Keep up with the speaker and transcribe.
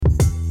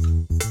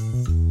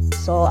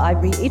So I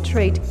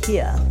reiterate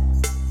here,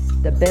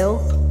 the bill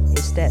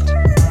is dead.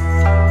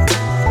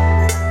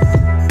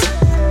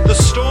 The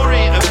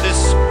story of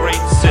this great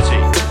city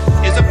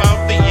is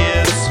about the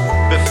years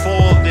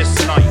before this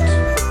night.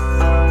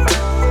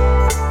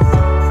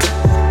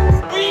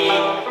 We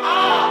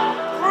are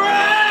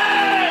free!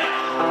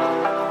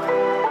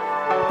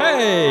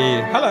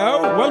 Hey,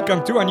 hello,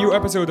 welcome to a new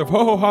episode of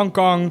Ho Ho Hong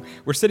Kong.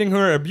 We're sitting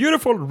here a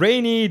beautiful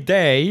rainy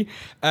day.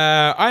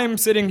 I am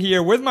sitting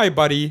here with my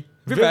buddy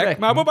Vivek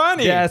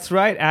Mahbubani. That's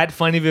right, at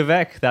Funny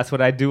Vivek. That's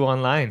what I do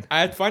online.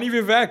 At Funny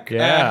Vivek.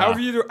 Yeah. How have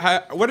you?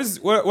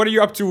 What are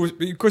you up to?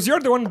 Because you're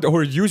the one who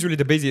are usually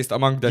the busiest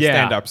among the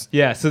stand-ups.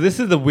 Yeah, so this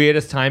is the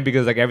weirdest time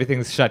because like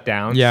everything's shut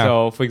down. Yeah.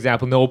 So for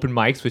example, no open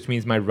mics, which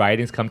means my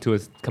writings come to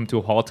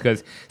a halt.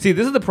 Because see,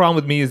 this is the problem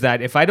with me is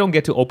that if I don't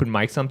get to open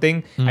mic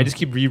something, I just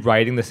keep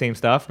rewriting the same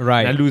stuff.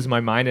 Right. And I lose my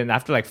mind. And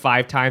after like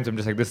 5 times, I'm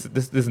just like, this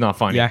is not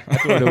funny. Yeah. I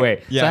throw it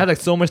away. Yeah. So I have like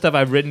so much stuff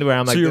I've written where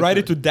I'm like, So you this write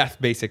is- it to death,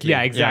 basically.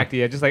 Yeah,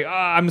 exactly. Yeah. Just like,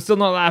 I'm still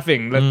not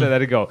laughing.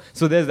 Let it go.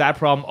 So there's that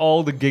problem.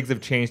 All the gigs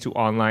have changed to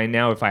online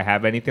now. If I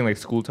have anything like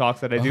school talks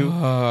that I do,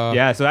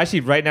 yeah. So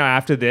actually, right now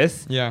after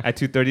this, at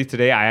 2:30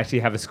 today, I actually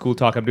have a school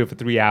talk I'm doing for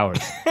 3 hours.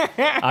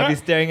 I'll be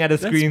staring at a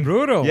screen.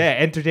 brutal. Yeah,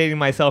 entertaining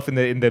myself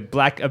in the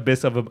black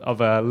abyss of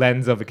a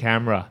lens of a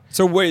camera.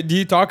 So wait, do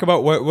you talk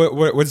about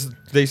what's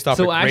today's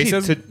topic? So actually,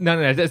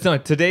 Racism? no.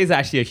 Today's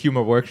actually a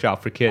humor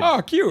workshop for kids.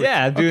 Oh, cute.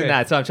 Yeah, I'm doing Okay.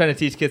 that. So I'm trying to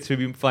teach kids to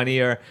be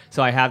funnier.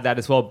 So I have that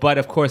as well. But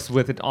of course,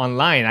 with it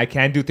online, I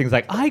can do things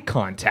like eye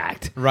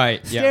contact.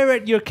 Right. Stare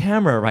at your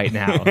camera right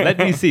now. Let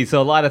me see. So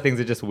a lot of things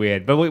are just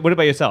weird. But what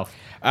about yourself?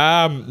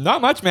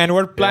 Not much, man.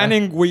 We're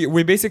planning.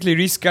 We basically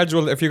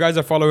rescheduled. If you guys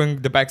are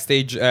following the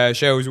backstage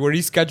shows, we're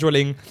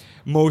rescheduling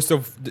most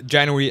of the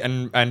January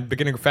and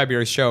beginning of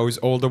February shows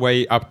all the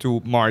way up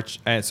to March.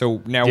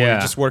 So now we're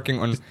just working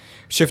on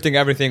shifting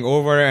everything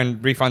over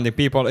and refunding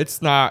people.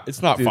 It's not Dude,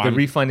 fun. the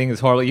refunding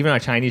is horrible. Even our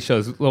Chinese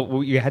shows. Well,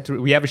 we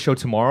have a show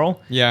tomorrow.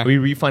 Yeah. We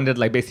refunded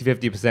like basically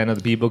 50% of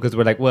the people because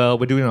we're like, well,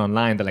 we're doing it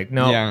online. They're like,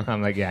 no. Yeah.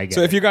 I'm like, yeah, I get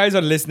So it. if you guys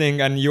are listening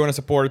and you want to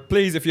support,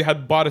 please, if you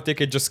had bought a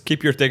ticket, just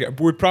keep your ticket.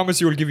 We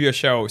promise you will give you a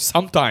show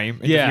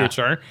sometime in the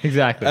future.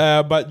 Exactly.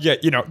 But yeah,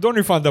 don't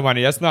refund the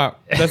money. That's not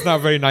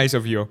very nice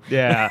of you.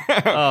 Yeah.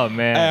 Oh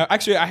man.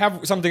 Actually, I have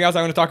something else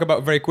I want to talk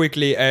about very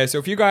quickly. So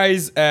if you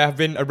guys have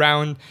been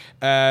around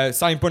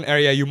Saimpun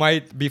area, you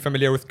might be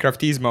familiar with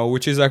Craftismo,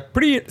 which is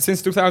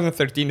since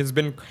 2013, it's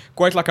been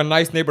quite like a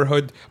nice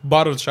neighborhood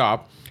bottle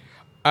shop.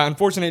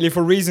 Unfortunately,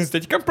 for reasons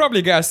that you can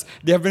probably guess,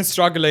 they have been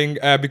struggling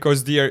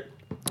because they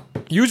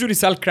usually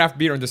sell craft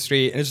beer on the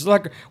street, and it's just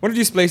like one of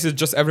these places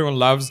just everyone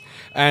loves,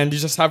 and you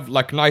just have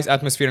like nice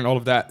atmosphere and all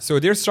of that. So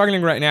they're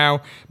struggling right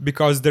now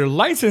because their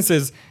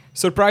licenses,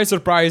 surprise,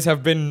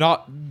 have been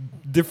not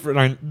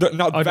valid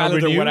or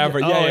renewed?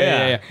 whatever.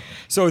 Yeah.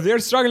 So they're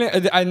struggling,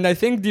 and I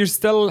think they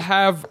still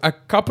have a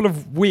couple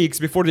of weeks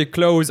before they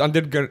close, and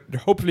they're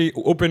hopefully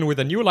open with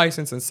a new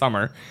license in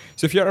summer.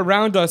 So if you're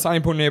around the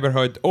Saimpun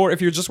neighborhood, or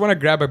if you just want to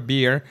grab a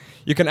beer,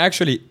 you can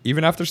actually,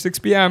 even after 6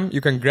 p.m.,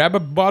 you can grab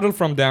a bottle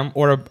from them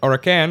or a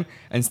can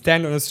and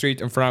stand on the street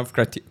in front of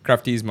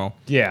Craftismo.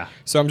 Yeah.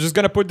 So I'm just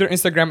gonna put their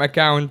Instagram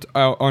account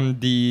on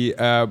the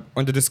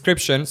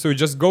description. So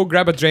just go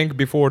grab a drink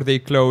before they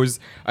close.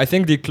 I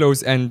think they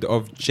close end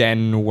of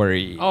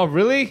January. Oh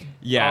really?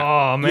 Yeah.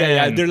 Oh man.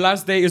 Yeah. Their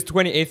last day is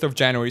 28th of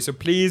January. So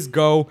please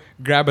go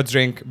grab a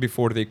drink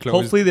before they close.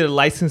 Hopefully their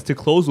license to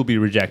close will be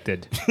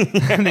rejected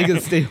and they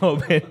can stay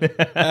open.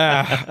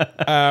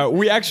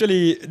 We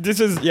actually,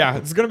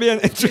 it's gonna be an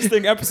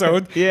interesting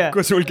episode. Yeah.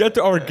 Because we'll get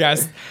to our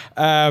guest.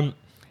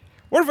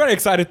 We're very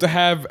excited to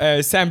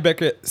have Sam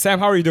Beckett. Sam,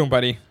 how are you doing,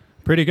 buddy?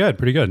 Pretty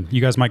good. You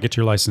guys might get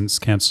your license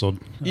canceled.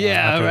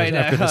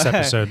 After this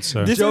episode.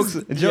 So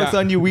Jokes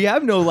on you. We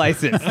have no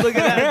license. Look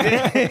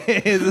at that.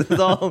 This is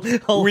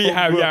all We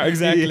have,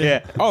 exactly.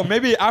 Yeah. Oh,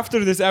 maybe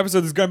after this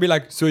episode, it's gonna be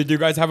like, so do you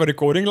guys have a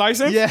recording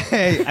license? Yeah,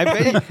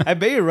 I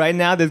bet you right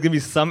now there's gonna be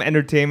some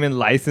entertainment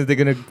license they're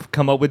gonna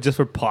come up with just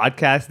for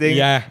podcasting.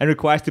 Yeah. And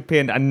require us to pay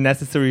an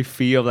unnecessary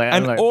fee of like.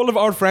 And all of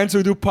our friends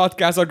who do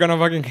podcasts are gonna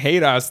fucking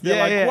hate us.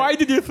 They're why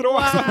did you throw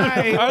us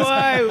under the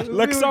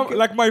bus? Why?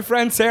 Like my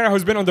friend Sarah,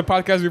 who's been on the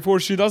podcast before,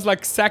 she does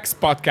like sex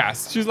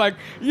podcasts. She's like,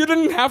 you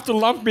didn't have to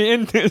lump me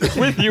in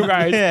with you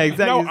guys. Yeah,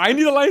 exactly. No, I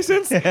need a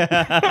license.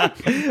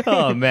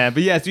 Oh man,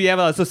 but yes, we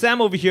have so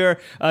Sam over here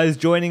is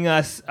joining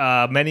us.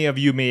 Many of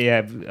you may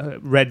have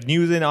read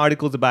news and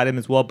articles about him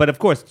as well. But of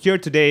course, here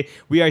today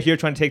we are here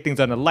trying to take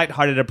things on a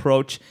lighthearted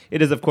approach.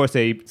 It is of course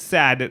a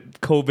sad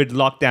COVID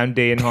lockdown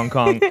day in Hong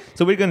Kong,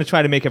 so we're going to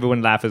try to make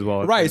everyone laugh as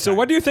well. Right. So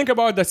what do you think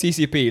about the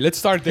CCP? Let's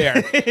start there.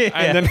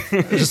 And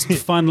then just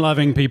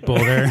fun-loving people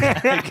there.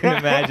 I can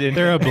imagine. imagine.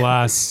 They're a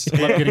blast.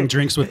 Love getting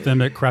drinks with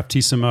them at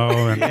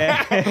Craftissimo.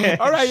 And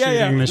All right, yeah.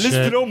 shooting the Let's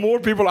shit. throw more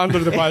people under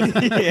the bus.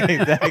 Yeah,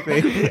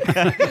 exactly.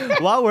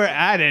 While we're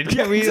at it,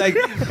 can we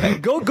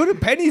go to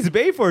Penny's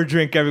Bay for a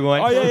drink,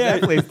 everyone? Oh yeah.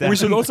 That place down. We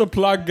should also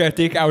plug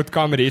Takeout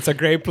Comedy. It's a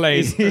great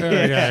place.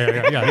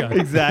 Yeah.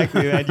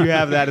 Exactly, man. You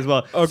have that as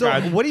well. Oh, so,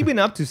 God. what have you been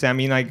up to, Sam? I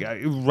mean,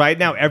 right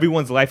now,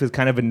 everyone's life is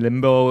kind of in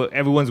limbo.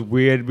 Everyone's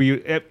weird.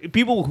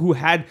 People who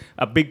had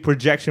a big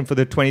projection for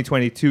the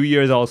 2022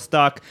 year is all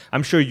stuck.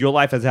 I'm sure your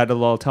life has had a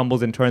lot of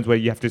tumbles and turns where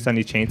you have to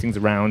suddenly change things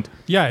around.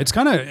 Yeah, it's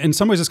kind of, in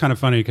some ways, it's kind of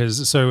funny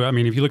because, so, I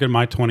mean, if you look at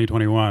my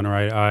 2021,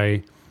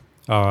 right,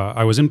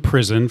 I was in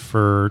prison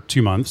for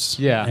 2 months.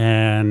 Yeah.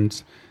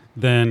 And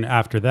then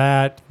after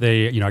that,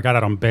 I got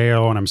out on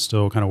bail and I'm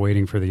still kind of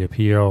waiting for the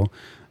appeal.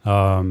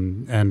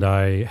 And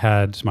I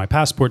had my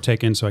passport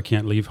taken, so I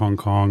can't leave Hong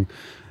Kong.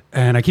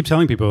 And I keep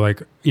telling people,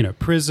 like,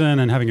 prison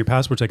and having your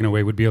passport taken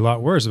away would be a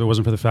lot worse if it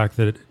wasn't for the fact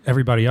that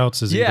everybody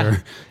else is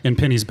either in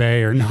Penny's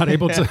Bay or not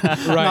able to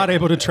not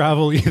able to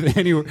travel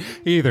anywhere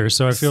either.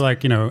 So I feel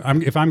like,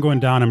 if I'm going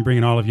down, I'm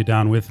bringing all of you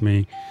down with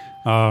me.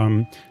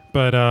 I'm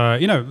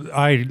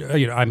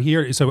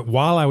here. So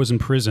while I was in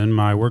prison,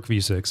 my work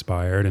visa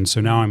expired, and so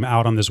now I'm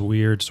out on this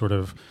weird sort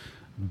of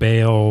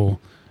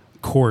bail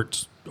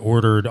court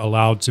ordered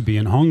allowed to be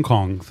in Hong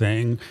Kong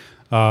thing.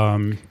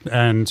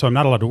 And so I'm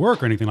not allowed to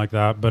work or anything like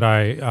that, but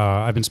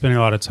I've been spending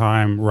a lot of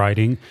time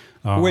writing.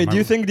 Wait, do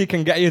you think they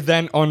can get you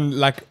then on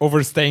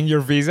overstaying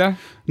your visa?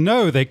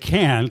 No, they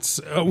can't.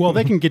 Well,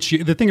 they can get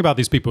you. The thing about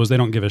these people is they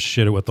don't give a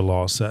shit at what the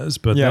law says,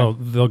 but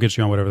they'll get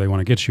you on whatever they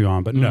want to get you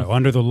on. But no,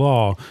 under the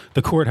law,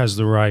 the court has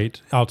the right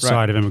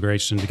outside of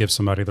immigration to give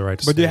somebody the right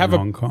to stay in Hong Kong.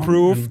 But do you have a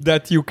proof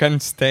that you can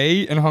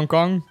stay in Hong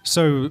Kong?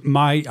 So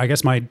my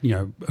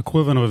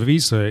equivalent of a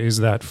visa is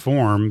that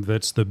form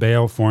that's the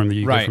bail form that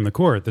you get from the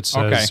court that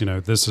says,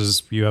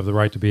 you have the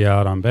right to be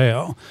out on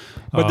bail.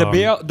 But the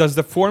bail, does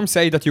the form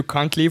say that you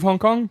can't leave Hong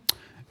Kong?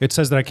 It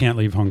says that I can't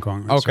leave Hong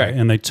Kong. Okay. Right.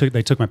 And they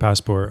took my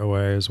passport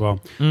away as well.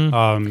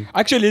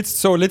 Actually,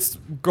 let's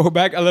go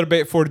back a little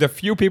bit for the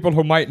few people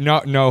who might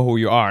not know who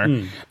you are.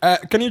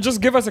 Can you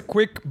just give us a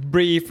quick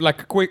brief,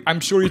 I'm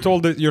sure you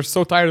told it, you're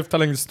so tired of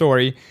telling the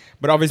story,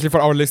 but obviously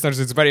for our listeners,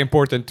 it's very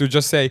important to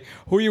just say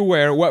who you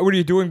were, what were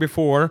you doing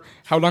before,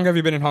 how long have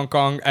you been in Hong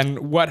Kong, and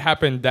what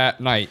happened that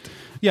night?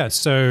 Yeah,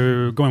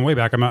 so going way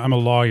back, I'm a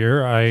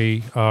lawyer.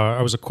 I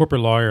was a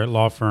corporate lawyer at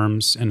law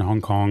firms in Hong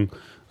Kong.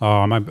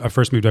 I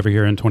first moved over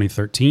here in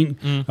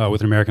 2013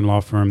 with an American law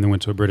firm, then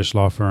went to a British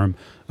law firm.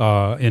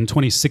 In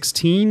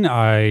 2016,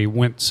 I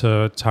went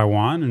to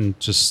Taiwan and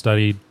just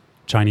studied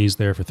Chinese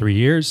there for 3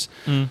 years.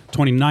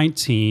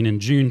 2019, in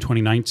June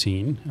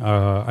 2019,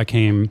 I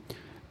came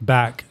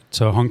back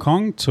to Hong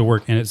Kong to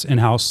work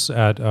in-house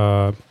at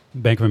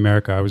Bank of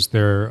America. I was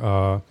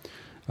their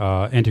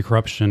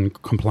anti-corruption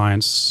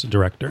compliance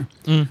director.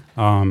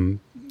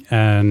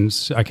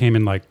 And I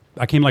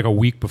came like a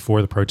week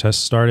before the protests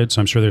started, so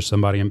I'm sure there's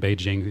somebody in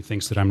Beijing who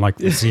thinks that I'm like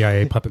the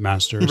CIA puppet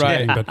master or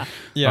something. But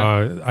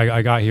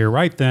I got here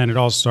right then. It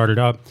all started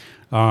up.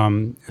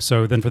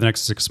 So then for the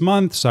next 6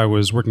 months, I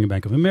was working at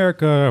Bank of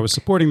America. I was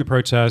supporting the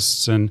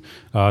protests and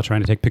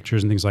trying to take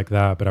pictures and things like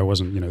that, but I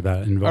wasn't,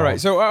 that involved. All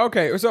right.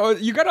 So, so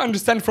you got to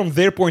understand from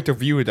their point of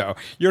view, though.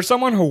 You're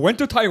someone who went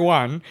to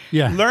Taiwan,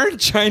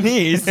 learned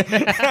Chinese,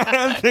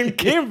 and then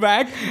came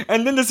back,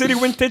 and then the city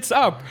went tits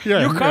up.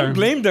 You can't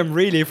blame them,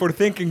 really, for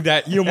thinking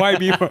that you might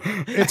be...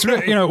 It's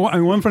really,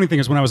 one funny thing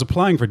is when I was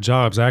applying for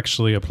jobs, I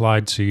actually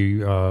applied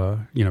to,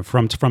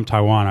 from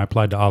Taiwan, I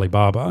applied to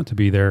Alibaba to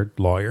be their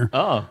lawyer.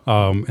 Oh.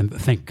 And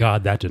thank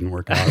God that didn't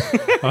work out.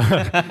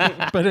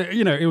 But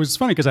it was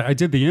funny because I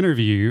did the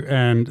interview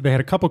and they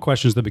had a couple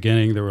questions at the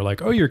beginning. They were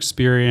like, "Oh, your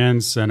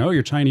experience," and "Oh,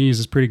 your Chinese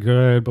is pretty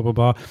good," blah blah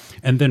blah.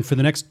 And then for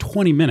the next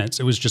 20 minutes,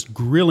 it was just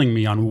grilling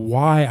me on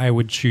why I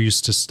would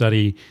choose to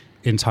study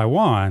in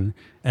Taiwan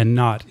and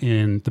not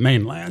in the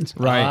mainland.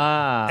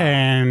 Right.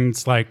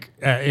 And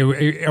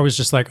I was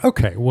just like,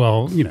 okay,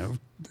 well,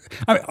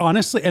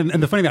 honestly, and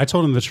the funny thing, I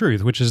told him the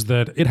truth, which is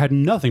that it had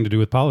nothing to do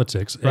with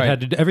politics. It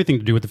had everything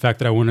to do with the fact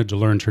that I wanted to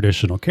learn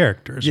traditional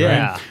characters.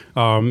 Yeah.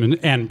 Right?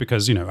 And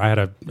because, I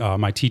had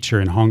my teacher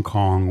in Hong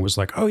Kong was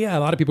like, "Oh yeah, a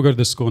lot of people go to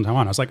this school in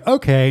Taiwan." I was like,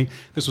 okay,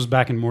 this was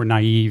back in more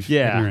naive,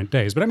 ignorant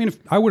days. But I mean, if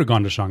I would have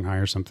gone to Shanghai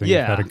or something,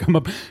 if that had come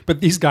up.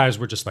 But these guys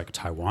were just like,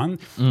 Taiwan?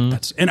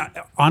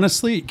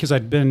 Honestly, because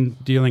I'd been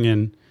dealing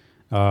in,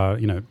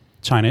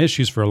 China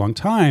issues for a long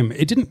time,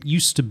 it didn't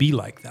used to be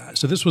like that.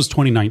 So this was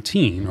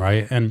 2019,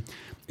 right? And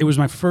it was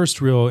my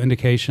first real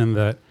indication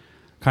that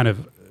kind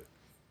of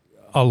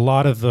a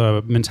lot of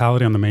the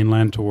mentality on the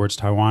mainland towards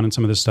Taiwan and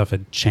some of this stuff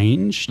had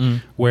changed,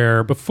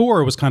 where before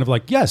it was kind of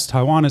like, yes,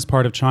 Taiwan is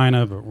part of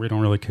China, but we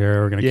don't really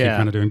care. We're going to keep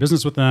kind of doing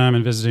business with them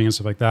and visiting and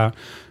stuff like that.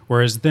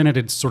 Whereas then it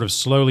had sort of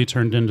slowly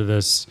turned into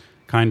this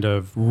kind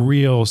of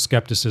real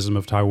skepticism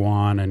of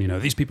Taiwan,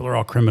 and these people are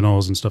all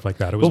criminals and stuff like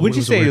that. It was, but would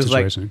you say it was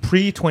situation. like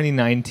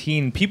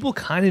pre-2019? People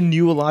kind of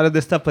knew a lot of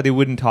this stuff, but they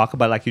wouldn't talk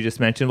about it, like you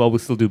just mentioned. Well, we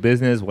still do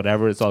business,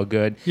 whatever. It's all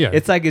good. Yeah.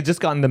 It's like it just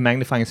got in the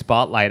magnifying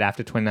spotlight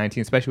after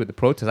 2019, especially with the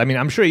protests. I mean,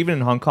 I'm sure even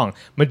in Hong Kong,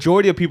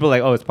 majority of people are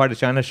like, oh, it's part of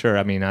China. Sure.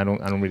 I mean, I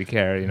don't really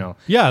care.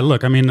 Yeah.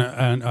 Look, I mean,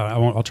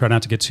 I'll try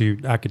not to get too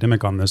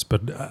academic on this,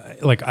 but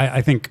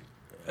I think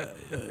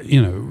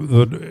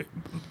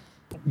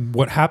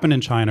what happened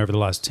in China over the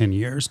last 10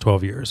 years,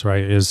 12 years,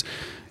 right, is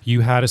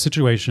you had a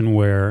situation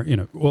where,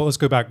 let's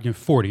go back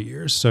 40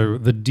 years. So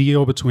the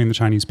deal between the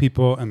Chinese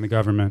people and the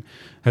government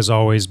has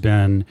always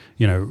been,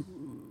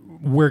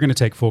 we're going to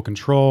take full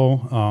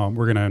control.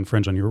 We're going to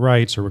infringe on your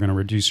rights, or we're going to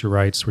reduce your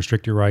rights,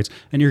 restrict your rights,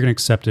 and you're going to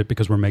accept it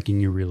because we're making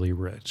you really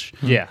rich.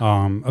 Yeah.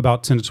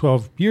 About 10 to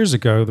 12 years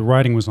ago, the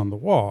writing was on the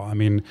wall. I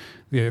mean,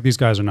 these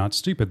guys are not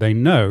stupid. They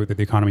know that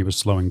the economy was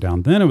slowing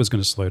down then. It was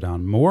going to slow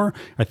down more.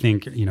 I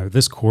think,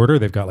 this quarter,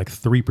 they've got like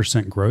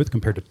 3% growth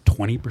compared to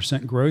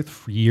 20% growth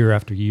for year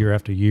after year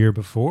after year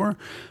before.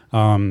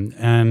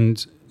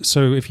 And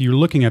so if you're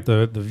looking at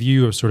the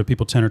view of sort of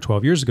people 10 or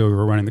 12 years ago who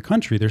were running the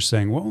country, they're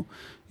saying, well,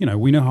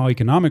 we know how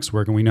economics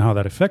work and we know how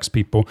that affects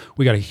people.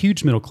 We got a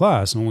huge middle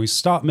class, and when we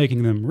stop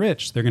making them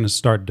rich, they're going to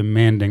start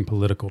demanding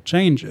political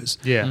changes.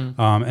 Yeah.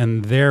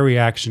 And their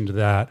reaction to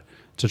that,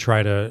 to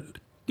try to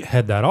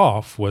head that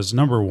off, was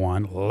number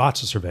one,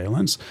 lots of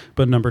surveillance,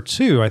 but number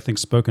two, I think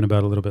spoken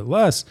about a little bit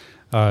less,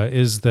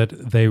 is that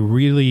they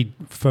really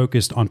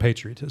focused on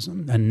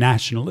patriotism and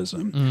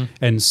nationalism,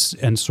 and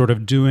sort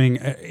of doing,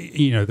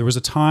 there was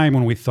a time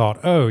when we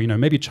thought,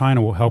 maybe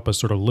China will help us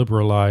sort of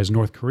liberalize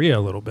North Korea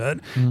a little bit.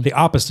 The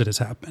opposite has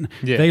happened.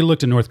 Yeah. They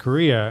looked at North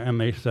Korea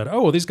and they said,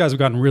 these guys have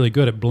gotten really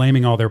good at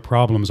blaming all their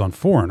problems on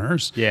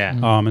foreigners. Yeah.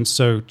 And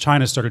so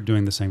China started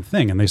doing the same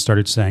thing, and they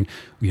started saying,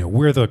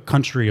 we're the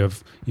country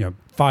of,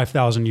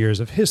 5,000 years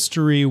of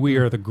history. We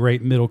are the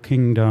great Middle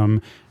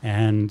Kingdom,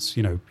 and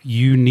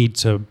you need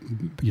to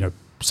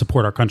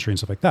support our country and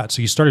stuff like that.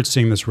 So you started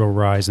seeing this real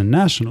rise in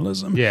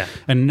nationalism. Yeah.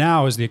 And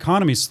now as the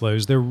economy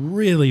slows, they're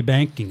really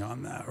banking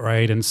on that,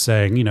 right? And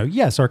saying,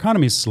 yes, our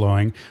economy is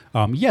slowing.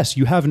 Yes,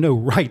 you have no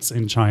rights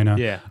in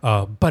China,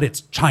 but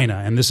it's China,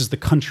 and this is the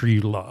country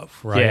you love,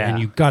 right? Yeah. And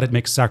you've got to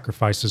make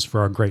sacrifices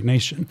for our great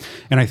nation.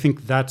 And I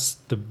think that's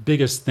the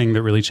biggest thing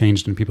that really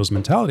changed in people's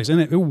mentalities. And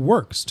it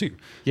works too.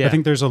 Yeah. I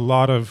think there's a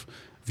lot of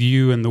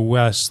view in the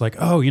West, like,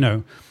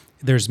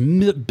 there's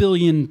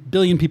billion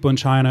people in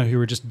China who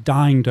are just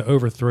dying to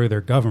overthrow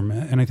their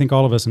government. And I think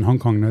all of us in Hong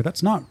Kong know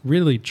that's not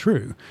really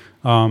true.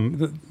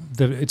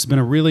 It's been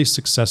a really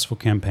successful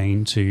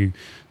campaign to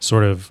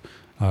sort of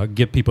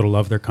get people to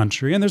love their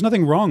country. And there's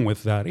nothing wrong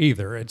with that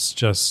either. It's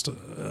just...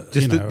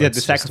 the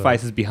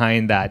sacrifices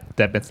behind that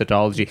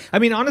methodology. I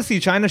mean, honestly,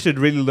 China should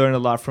really learn a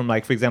lot from,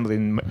 like, for example,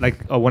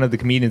 one of the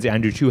comedians,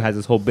 Andrew Chu, has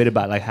this whole bit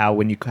about like how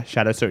when you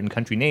shout out certain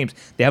country names,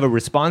 they have a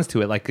response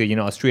to it. Like,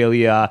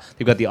 Australia,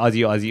 they've got the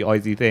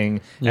Aussie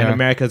thing, and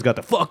America's got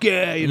the fuck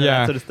yeah,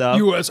 that sort of stuff.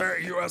 USA.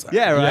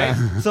 Yeah, right?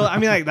 Yeah. So, I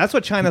mean, like, that's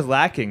what China's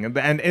lacking.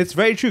 And it's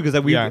very true, because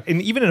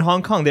even in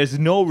Hong Kong, there's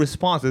no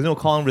response. There's no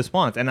call and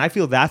response. And I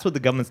feel that's what the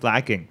government's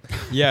lacking.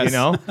 Yes.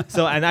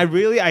 So, and I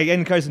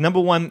encourage, number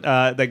one,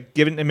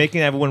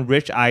 making everyone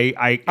rich.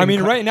 I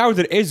mean, right now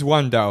there is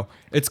one though.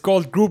 It's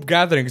called group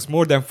gatherings.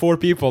 More than 4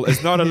 people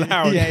is not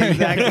allowed. Yeah,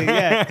 exactly.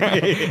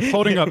 Yeah.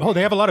 Holding up. Oh,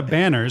 they have a lot of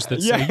banners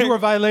that say you are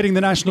violating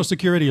the national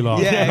security law.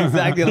 Yeah,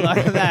 exactly. A lot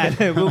of that.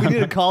 Well, we need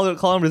to call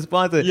and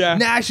response to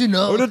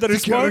national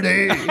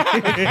security.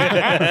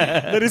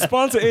 The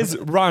response is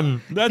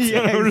run. That's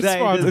the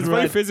response. It's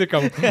very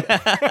physical.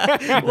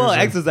 Well,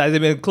 exercise. I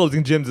mean,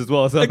 closing gyms as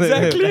well. So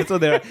exactly.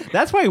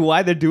 That's probably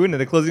why they're doing it.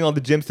 They're closing all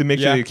the gyms to make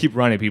sure you keep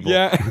running, people.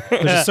 Yeah.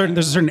 There's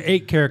a certain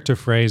 8-character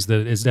phrase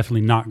that is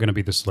definitely not going to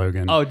be the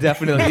slogan. Oh,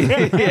 definitely.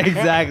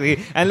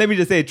 Exactly. And let me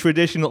just say,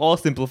 traditional or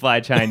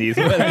simplified Chinese.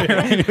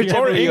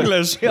 Or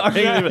English.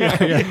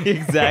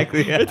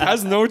 Exactly. It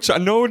has no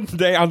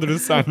day under the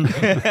sun.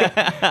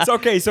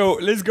 So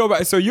let's go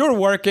back. So you're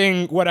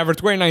working,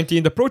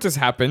 2019, the protests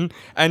happened,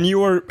 and you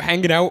were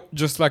hanging out,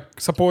 just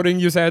like supporting,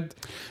 you said?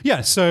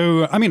 Yeah.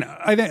 So, I mean,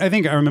 I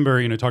think I remember,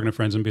 talking to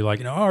friends and be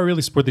like, I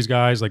really support these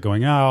guys, like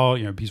going out,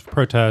 peaceful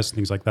protests,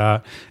 things like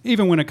that.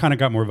 Even when it kind of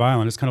got more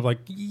violent, it's kind of like,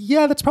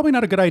 yeah, that's probably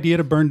not a good idea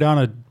to burn down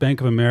a Bank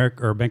of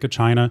America or Bank of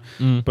China.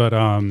 But,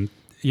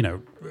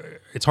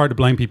 it's hard to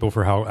blame people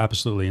for how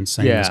absolutely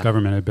insane this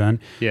government had been.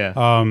 Yeah.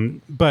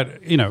 But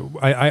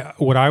I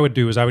what I would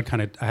do is I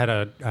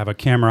have a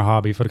camera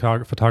hobby,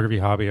 photography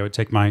hobby. I would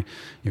take my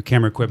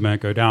camera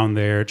equipment, go down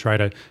there, try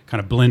to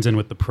kind of blend in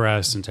with the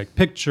press and take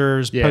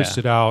pictures, post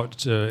it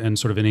out and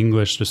sort of in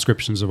English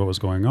descriptions of what was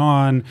going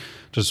on,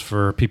 just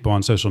for people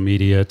on social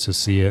media to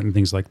see it and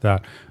things like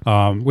that,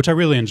 which I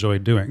really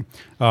enjoyed doing.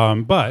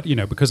 But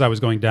because I was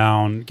going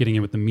down, getting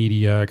in with the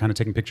media, kind of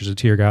taking pictures of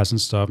tear gas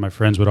and stuff, my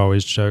friends would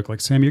always joke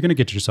like, "Sam, you're going to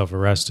get yourself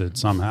arrested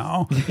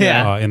somehow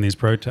in these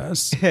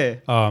protests."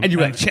 And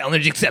you're like,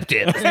 challenge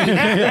accepted.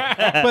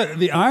 But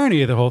the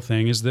irony of the whole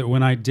thing is that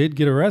when I did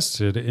get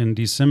arrested in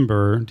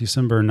December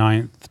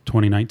 9th,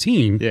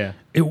 2019,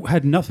 it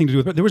had nothing to do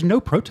with it. There was no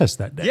protest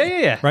that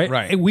day. Yeah. Right?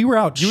 Right. And we were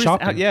out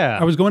shopping.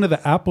 I was going to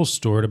the Apple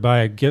store to buy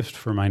a gift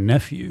for my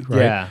nephew.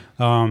 Right? Yeah.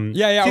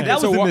 Yeah. See, Okay,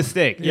 that was so a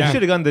mistake. Yeah. You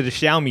should have gone to the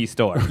Xiaomi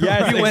store.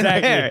 Yes, If you went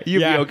exactly. there,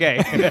 you'd Yeah. be okay.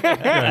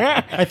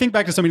 I think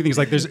back to so many things.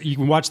 Like you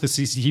can watch the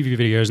CCTV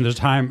videos, and there's a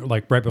time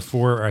like right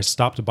before I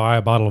stopped to buy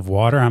a bottle of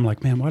water. I'm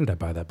like, man, why did I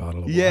buy that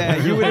bottle of water? Yeah,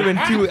 you would have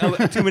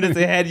been 2 minutes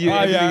ahead.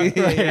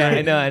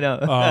 I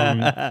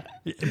know.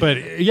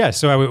 But yeah,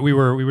 so we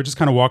were just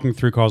kind of walking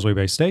through Causeway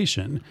Bay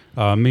Station.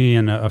 Me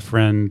and a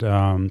friend,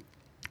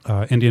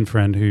 Indian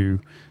friend, who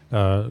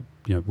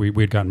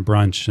we had gotten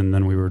brunch, and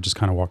then we were just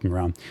kind of walking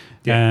around.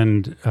 Yeah.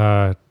 And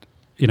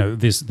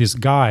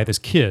this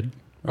kid.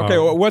 Okay,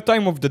 what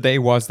time of the day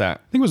was that?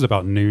 I think it was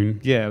about noon.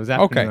 Yeah, it was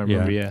afternoon, Okay. I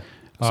remember, yeah.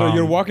 So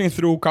you're walking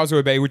through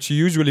Causeway Bay, which is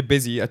usually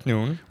busy at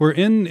noon. We're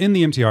in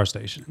the MTR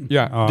station.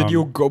 Yeah. Did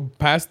you go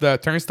past the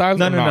turnstiles?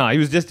 No, or not? He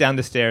was just down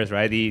the stairs,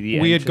 right? The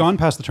We had entrance. gone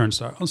past the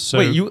turnstiles. So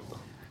Wait, you...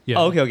 Yeah.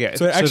 Oh, okay.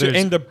 So actually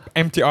there's- in the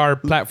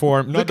MTR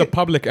platform, not the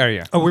public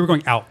area. Oh, we were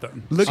going out though.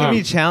 Look at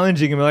me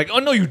challenging him. Like, oh,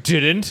 no, you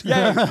didn't.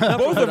 Yeah,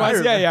 both of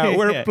us. Yeah.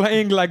 We're Yeah.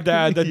 playing like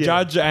the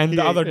judge and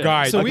the other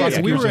guy. So the we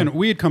prosecution.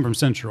 we had come from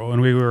Central,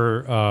 and we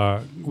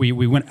were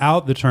we went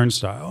out the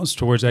turnstiles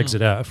towards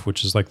Exit F,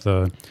 which is like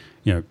the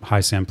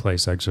High Sand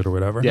Place exit or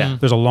whatever. Yeah.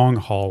 There's a long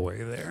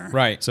hallway there.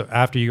 Right. So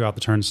after you go out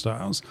the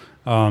turnstiles,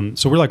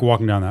 so we're like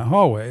walking down that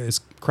hallway. It's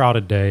a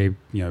crowded day.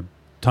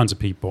 Tons of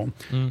people.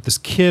 This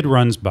kid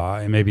runs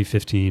by, maybe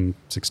 15,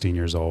 16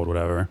 years old,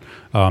 whatever.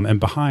 And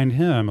behind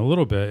him a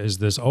little bit is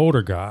this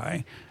older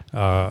guy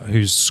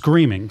who's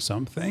screaming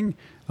something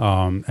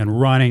and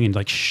running and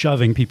like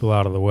shoving people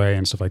out of the way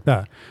and stuff like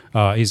that.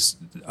 I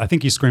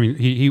think he's screaming.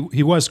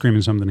 He was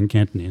screaming something in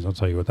Cantonese. I'll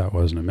tell you what that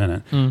was in a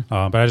minute.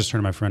 But I just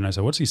turned to my friend and I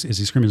said, "Is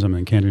he screaming something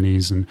in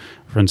Cantonese?" And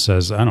my friend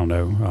says, "I don't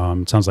know.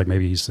 It sounds like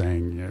maybe he's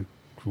saying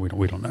we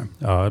don't know."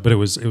 But it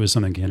was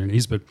something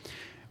Cantonese. But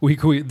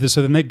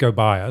so then they'd go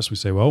by us. We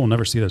say, well, we'll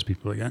never see those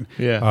people again.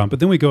 Yeah. But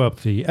then we go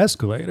up the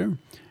escalator.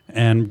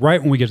 And right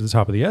when we get to the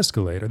top of the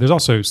escalator, there's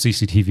also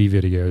CCTV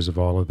videos of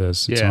all of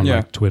this. It's on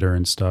like Twitter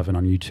and stuff and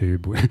on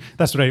YouTube.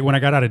 That's what when I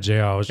got out of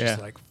jail, I was just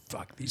like,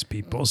 fuck these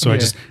people. So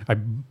I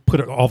put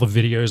all the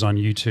videos on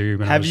YouTube.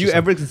 And have you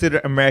ever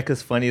considered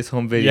America's Funniest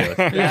Home Videos?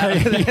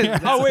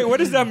 Oh wait,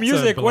 what is the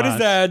music? What is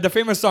the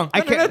famous song? I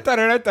can't.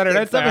 Something like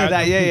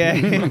that.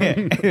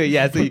 Yeah.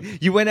 Yeah. So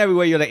you went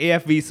everywhere. You're like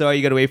AFV. Sorry,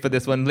 you gotta wait for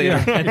this one later.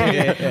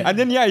 And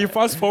then you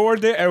fast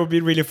forward it. It would be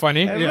really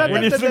funny.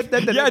 When it's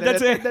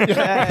that's it.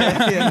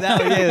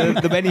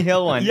 The Benny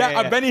Hill one.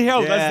 Yeah, Benny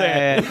Hill.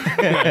 That's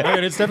it. I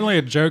mean, it's definitely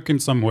a joke in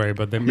some way,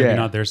 but then maybe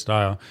not their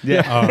style.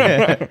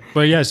 Yeah.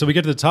 But yeah, so we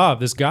get to the top.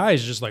 This guy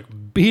is just like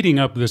beating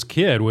up this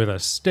kid with a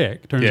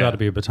stick. Turns out to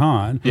be a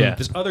baton. Yeah.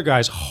 This other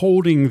guy's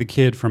holding the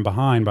kid from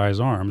behind by his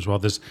arms while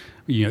there's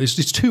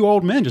these two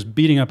old men just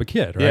beating up a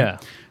kid, right? Yeah.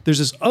 There's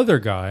this other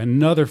guy,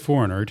 another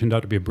foreigner, who turned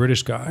out to be a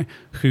British guy,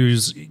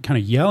 who's kind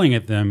of yelling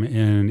at them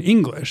in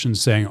English and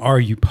saying,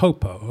 "Are you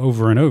Popo?"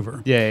 over and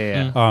over.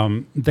 Yeah.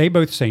 They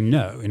both say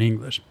no in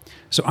English.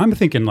 So I'm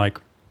thinking like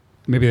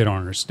maybe they don't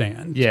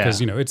understand. Yeah.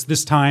 Because, it's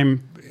this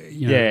time,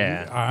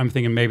 I'm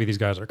thinking maybe these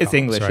guys are It's cops,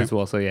 English right? as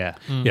well, so yeah.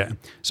 Yeah.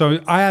 So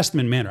I asked them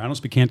in Mandarin. I don't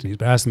speak Cantonese,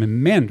 but I asked them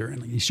in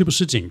Mandarin. Like,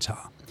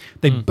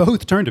 they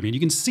both turned to me, and you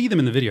can see them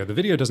in the video. The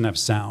video doesn't have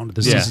sound.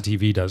 The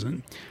CCTV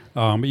doesn't.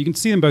 But you can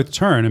see them both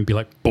turn and be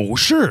like,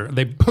 "Bullshit."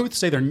 They both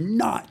say they're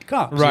not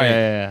cops. Right.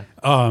 Yeah.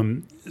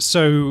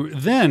 So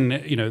then,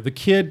 the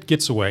kid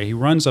gets away. He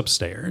runs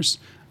upstairs.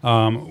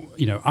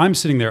 I'm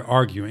sitting there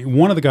arguing.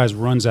 One of the guys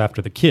runs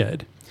after the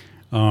kid.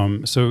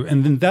 And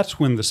then that's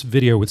when this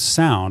video with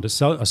sound, a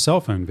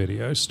cell phone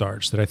video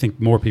starts that I think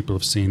more people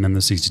have seen than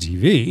the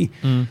CCTV.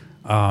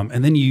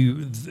 And then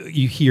you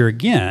hear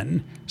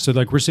again. So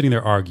like we're sitting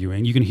there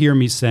arguing. You can hear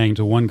me saying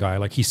to one guy,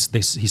 like he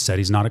said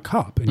he's not a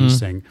cop, and he's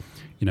saying,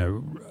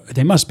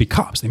 they must be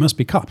cops. They must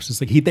be cops. It's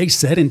like they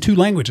said in two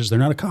languages they're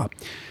not a cop.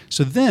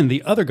 So then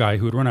the other guy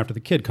who had run after the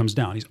kid comes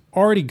down. He's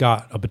already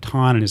got a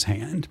baton in his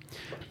hand.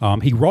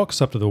 He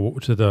walks up to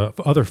the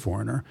other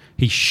foreigner.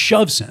 He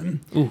shoves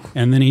him,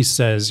 and then he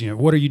says,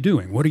 "What are you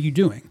doing? What are you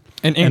doing?"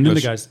 In And then the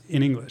English. guy's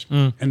in English.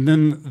 And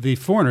then the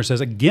foreigner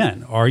says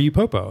again, "Are you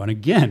Popo?" And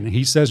again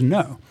he says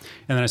no.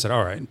 And then I said,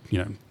 "All right,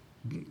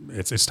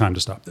 it's time to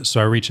stop this." So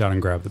I reach out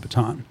and grab the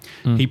baton.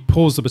 He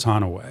pulls the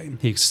baton away.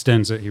 He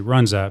extends it. He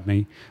runs at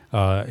me.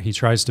 He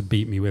tries to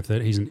beat me with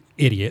it. He's an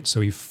idiot,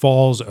 so he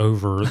falls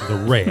over the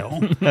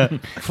rail,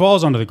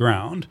 falls onto the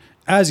ground.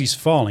 As he's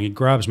falling, he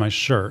grabs my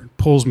shirt,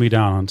 pulls me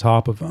down on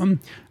top of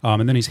him,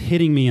 and then he's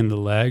hitting me in the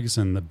legs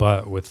and the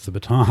butt with the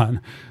baton.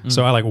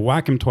 So I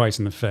whack him twice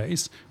in the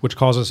face, which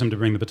causes him to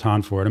bring the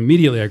baton forward.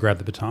 Immediately, I grab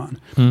the baton,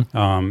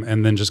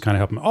 and then just kind of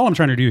help him. All I'm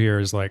trying to do here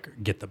is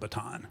get the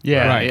baton.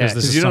 Yeah, Right, yeah. Because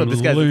this 'Cause is some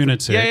this guy's-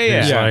 lunatic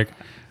Yeah. who's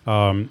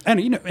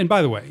And you know, and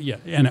by the way, yeah,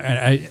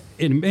 and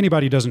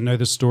anybody who doesn't know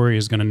this story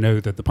is going to know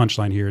that the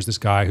punchline here is this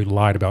guy who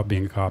lied about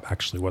being a cop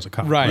actually was a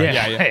cop. Right.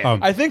 Yeah.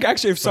 I think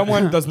actually, if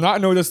someone does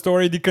not know the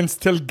story, they can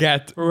still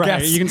guess.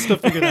 You can still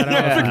figure that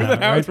out. Figure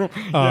that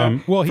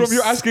out Well, from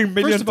you asking a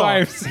million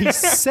times. He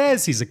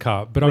says he's a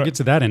cop, but I'll get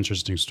to that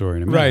interesting story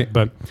in a minute.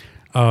 Right.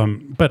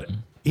 But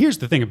here's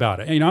the thing about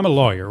it. You know, I'm a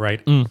lawyer,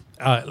 right?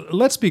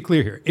 Let's be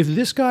clear here. If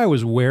this guy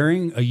was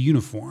wearing a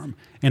uniform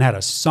and had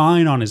a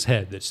sign on his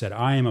head that said,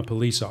 "I am a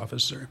police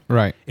officer,"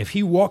 Right. if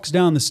he walks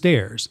down the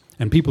stairs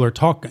and people are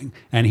talking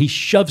and he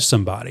shoves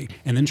somebody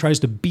and then tries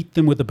to beat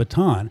them with a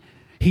baton,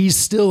 he's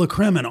still a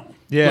criminal.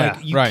 Yeah,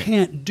 like, you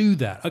can't do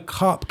that. A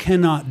cop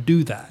cannot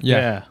do that.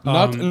 Yeah.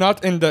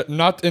 Not in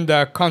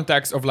the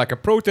context of like a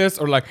protest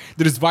or like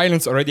there is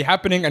violence already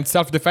happening and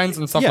self-defense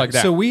and stuff like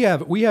that. So we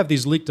have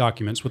these leaked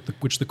documents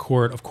which the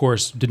court, of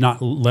course, did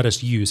not let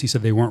us use. He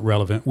said they weren't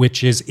relevant,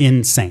 which is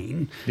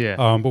insane. Yeah.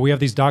 But we have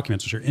these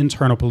documents, which are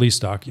internal police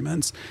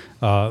documents,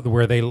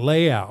 where they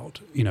lay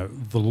out, you know,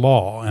 the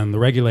law and the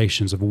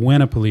regulations of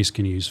when a police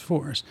can use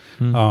force,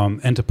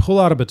 and to pull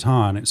out a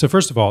baton. So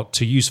first of all,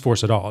 to use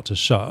force at all, to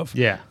shove.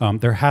 Yeah.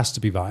 There has to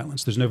be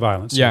violence. There's no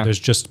violence. Yeah. There's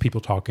just people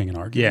talking and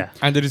arguing. Yeah.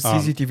 And there is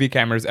CCTV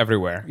cameras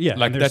everywhere. Yeah,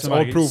 like and that's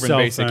all proven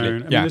basically. I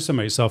mean, there's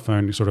somebody's cell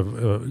phone sort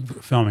of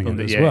filming it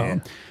as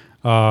well.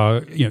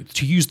 Yeah. You know,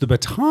 to use the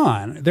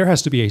baton, there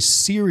has to be a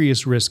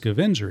serious risk of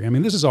injury. I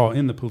mean, this is all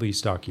in the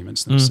police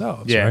documents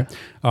themselves, Yeah.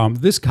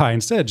 right? This guy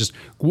instead just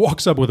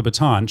walks up with a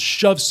baton,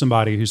 shoves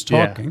somebody who's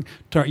talking.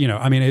 You know,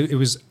 I mean, it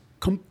was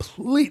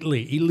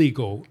completely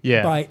illegal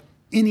by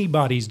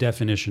anybody's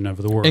definition of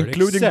the word,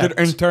 including their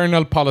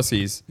internal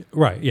policies,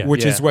 right? Yeah,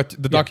 which is what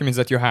the documents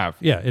that you have.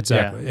 Yeah,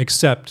 exactly.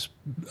 Except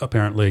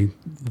apparently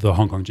the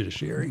Hong Kong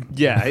judiciary.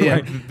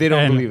 Yeah. They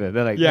don't believe it.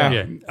 They're like,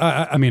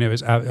 I mean, it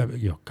was.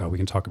 God, we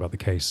can talk about the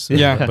case.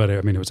 Yeah, but I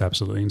mean, it was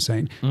absolutely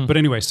insane. But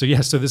anyway, so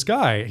this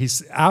guy,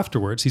 he's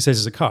afterwards. He says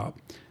he's a cop.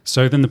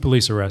 So then the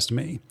police arrest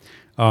me.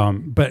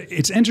 But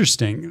it's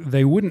interesting.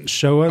 They wouldn't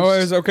show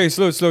us. Oh, okay.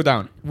 Slow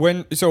down.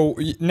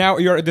 Now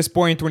you're at this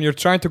point when you're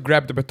trying to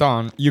grab the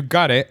baton. You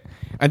got it,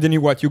 and then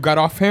you got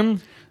off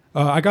him.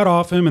 I got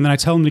off him, and then I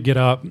tell him to get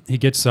up. He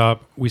gets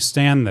up. We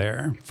stand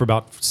there for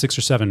about 6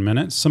 or 7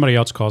 minutes. Somebody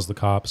else calls the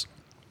cops.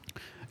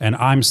 And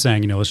I'm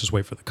saying, you know, let's just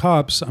wait for the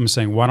cops. I'm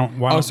saying, why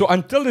don't? So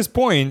until this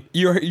point,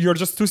 you're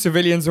just two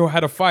civilians who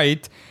had a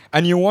fight,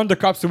 and you want the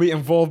cops to be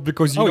involved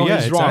because you know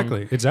he's wrong.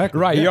 Exactly.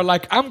 Right. Yeah. You're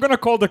like, I'm gonna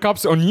call the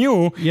cops on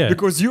you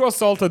because you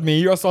assaulted me.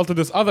 You assaulted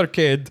this other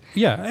kid.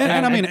 Yeah.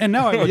 And I mean, and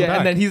now I look back.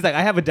 And then he's like,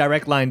 I have a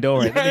direct line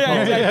door.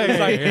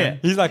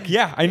 He's like,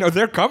 yeah, I know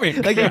they're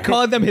coming. Like you're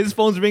calling them, his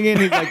phone's ringing.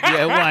 He's like,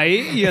 yeah, why?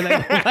 You're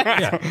like,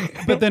 what?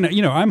 But then,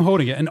 you know, I'm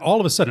holding it, and all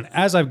of a sudden,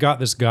 as I've got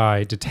this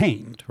guy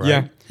detained,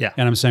 right? Yeah.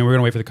 And I'm saying we're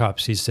gonna wait for the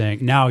cops. He's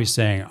saying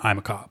I'm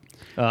a cop.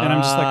 And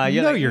I'm just like,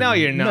 you're not.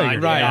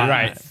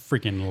 Right.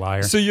 Freaking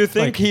liar. So you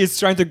think he's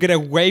trying to get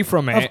away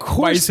from it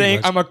by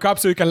saying I'm a cop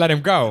so you can let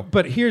him go?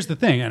 But here's the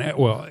thing, and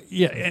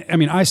I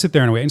mean, I sit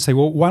there and wait and say,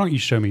 well, why don't you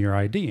show me your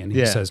ID? And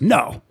he says,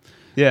 no.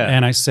 Yeah.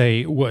 And I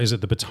say, well, is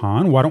it the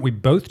baton? Why don't we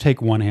both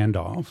take one hand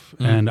off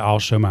and I'll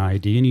show my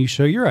ID and you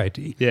show your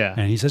ID? Yeah.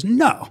 And he says,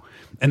 no.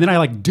 And then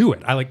I do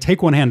it. I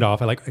take one hand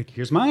off.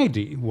 Here's my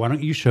ID. Why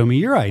don't you show me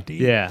your ID?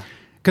 Yeah.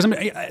 Because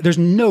there's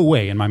no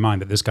way in my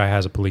mind that this guy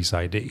has a police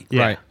ID.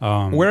 Yeah.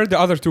 Right. Where are the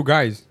other two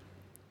guys?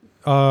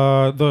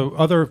 The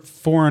other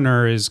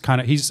foreigner is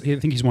I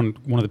think he's one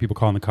of the people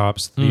calling the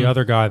cops. The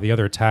other guy, the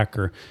other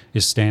attacker,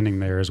 is standing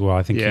there as well.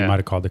 I think he might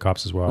have called the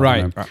cops as well.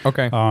 Right.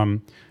 Okay.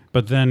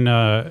 But then,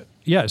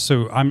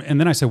 so and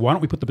then I say, why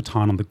don't we put the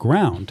baton on the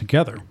ground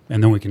together,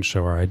 and then we can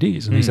show our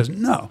IDs? And he says,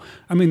 no.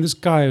 I mean, this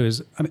guy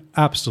is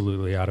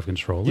absolutely out of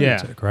control,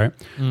 lunatic, right?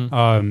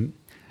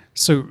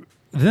 So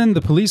then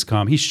the police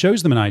come. He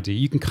shows them an ID.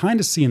 You can kind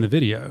of see in the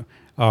video.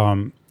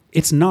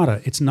 It's not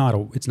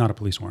a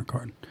police warrant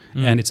card,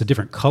 and it's a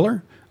different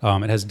color.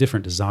 It has a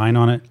different design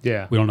on it.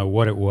 Yeah. We don't know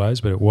what it was,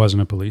 but it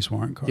wasn't a police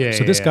warrant card.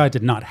 So this guy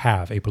did not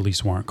have a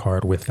police warrant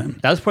card with him.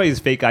 That was probably his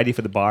fake ID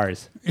for the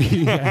bars.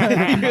 He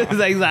was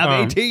like,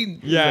 I'm 18.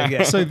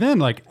 Yeah. So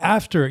then,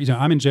 after,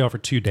 I'm in jail for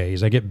 2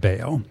 days, I get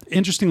bail.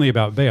 Interestingly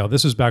about bail,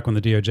 this was back when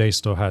the DOJ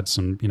still had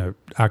some,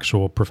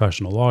 actual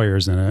professional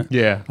lawyers in it.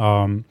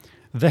 Yeah.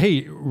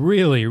 They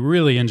really,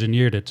 really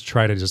engineered it to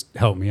try to just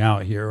help me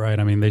out here, right?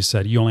 I mean, they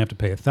said you only have to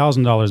pay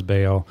 $1,000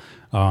 bail,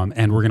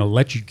 and we're going to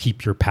let you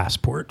keep your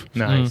passport.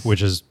 Nice.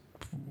 Which is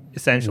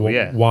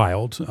essentially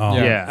wild.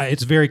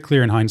 It's very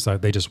clear in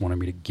hindsight they just wanted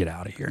me to get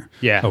out of here.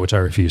 Yeah. Which I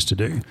refused to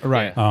do.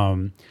 Right.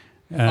 So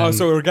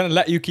we're gonna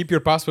let you keep your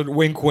passport.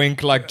 Wink,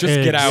 wink. Just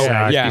get out.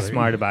 Exactly. Yeah. Be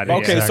smart about it.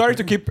 Okay. Sorry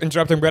to keep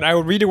interrupting, but I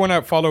really want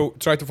to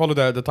try to follow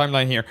the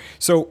timeline here.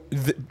 So.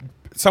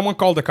 Someone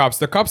called the cops.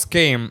 The cops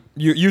came.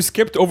 You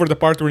skipped over the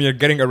part when you're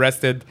getting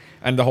arrested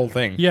and the whole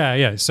thing.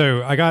 Yeah.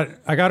 So I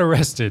got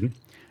arrested.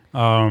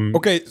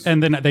 Okay.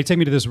 And then they take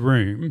me to this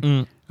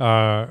room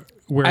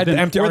where at the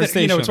MTR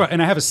station. It's right.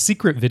 And I have a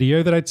secret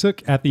video that I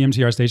took at the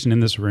MTR station in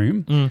this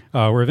room,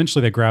 where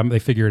eventually they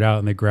figure it out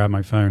and they grab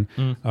my phone.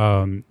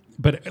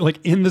 But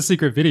in the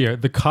secret video,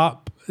 the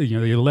cop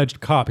the alleged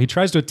cop, he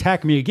tries to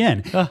attack me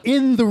again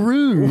in the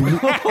room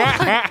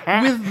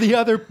with the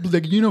other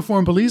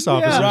uniformed police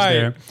officers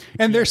there.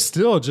 And they're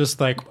still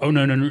just like, oh,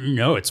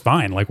 no, it's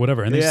fine. Like,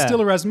 whatever. And they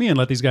still arrest me and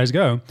let these guys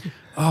go.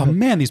 Oh,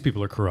 man, these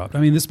people are corrupt.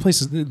 I mean, this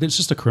place it's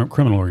just a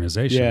criminal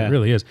organization. Yeah. It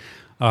really is.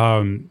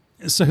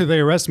 So they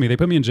arrest me. They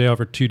put me in jail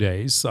for 2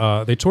 days.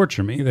 They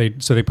torture me. They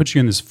put you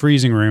in this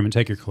freezing room and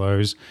take your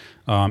clothes.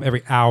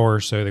 Every hour or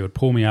so, they would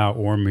pull me out,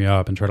 warm me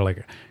up, and try to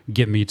like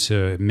get me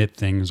to admit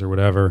things or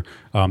whatever.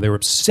 They were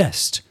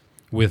obsessed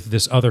with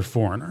this other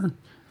foreigner,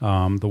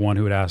 the one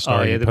who had asked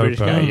Artie the Popo, British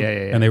guy.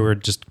 Yeah. And they were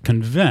just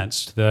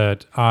convinced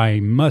that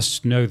I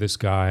must know this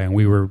guy, and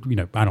we were,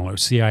 I don't know,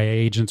 CIA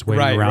agents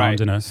waiting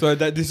around in a so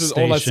that this is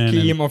all a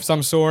scheme of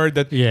some sort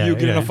that you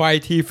get in a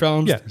fight. He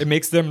films. Yeah. It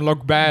makes them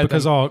look bad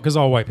because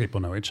all white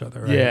people know each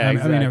other. Right? Yeah,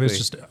 exactly. I mean, it was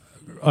just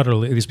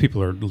utterly. These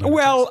people are lunatics.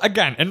 Well,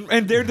 again,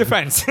 in their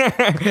defense,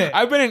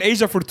 I've been in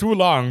Asia for too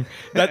long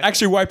that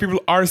actually white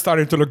people are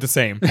starting to look the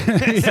same.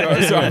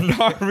 So I'm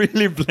not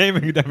really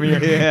blaming them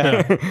here.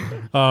 Yeah.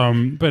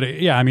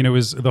 But yeah, I mean,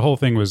 the whole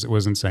thing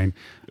was insane.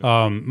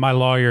 My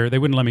lawyer, they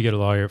wouldn't let me get a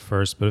lawyer at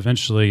first, but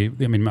eventually,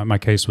 I mean, my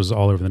case was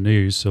all over the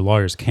news, so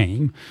lawyers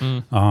came.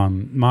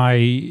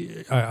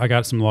 I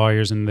got some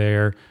lawyers in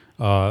there.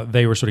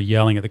 They were sort of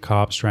yelling at the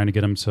cops, trying to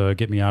get them to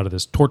get me out of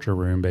this torture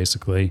room.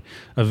 Basically,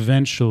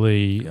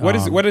 eventually,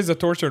 what is a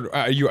torture?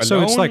 Are you alone?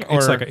 So it's like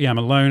I'm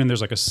alone, and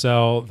there's like a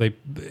cell. They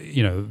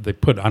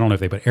put, I don't know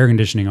if they put air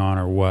conditioning on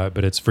or what,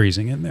 but it's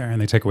freezing in there,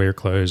 and they take away your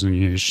clothes, and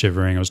you're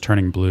shivering. I was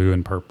turning blue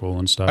and purple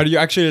and stuff. Are you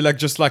actually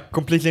just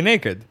completely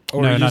naked?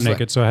 Or no, not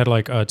naked. So I had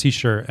like a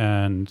t-shirt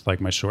and like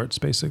my shorts,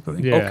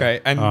 basically. Yeah.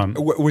 Okay, and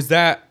was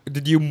that?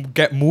 Did you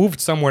get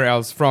moved somewhere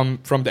else from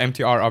the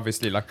MTR?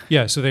 Obviously,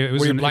 yeah. So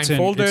were you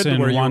blindfolded? It's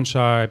in Wan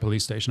Chai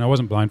police station. I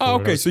wasn't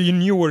blindfolded. Oh, okay. So you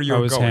knew where you were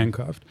going. I was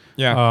handcuffed.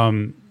 Yeah.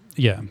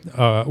 Yeah.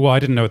 Well, I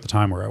didn't know at the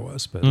time where I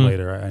was, but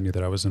later I knew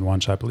that I was in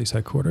Wan Chai police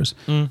headquarters.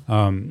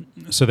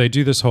 So they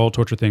do this whole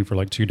torture thing for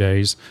like 2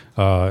 days.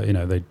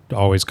 They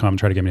always come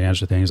try to get me to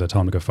answer things. I tell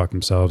them to go fuck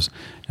themselves.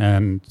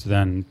 And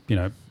then,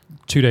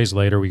 2 days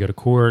later, we go to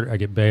court. I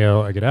get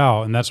bail. I get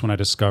out, and that's when I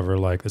discover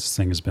like this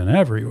thing has been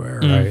everywhere,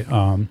 right?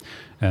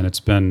 And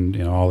it's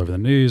been all over the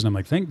news. And I'm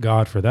like, thank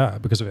God for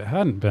that, because if it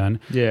hadn't been,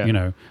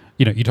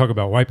 you talk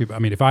about white people. I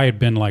mean, if I had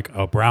been like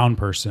a brown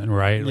person,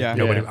 right?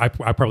 I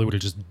probably would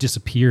have just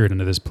disappeared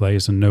into this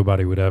place, and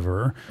nobody would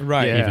ever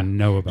even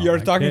know about. You're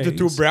talking to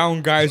two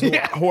brown guys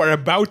who are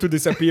about to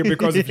disappear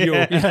because of you.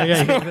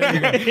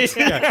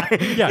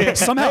 Yeah.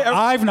 Somehow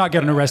I've not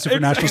gotten arrested for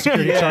national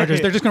security charges.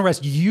 They're just going to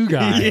arrest you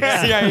guys.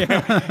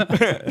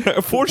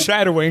 Yeah.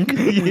 Foreshadowing.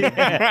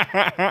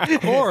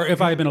 Or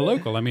if I had been a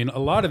local, I mean, a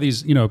lot of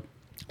these,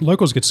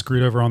 locals get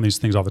screwed over on these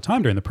things all the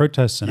time during the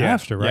protests and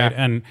after, right?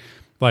 Yeah. And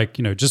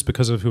just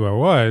because of who I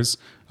was,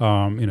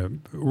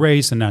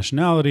 race and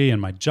nationality and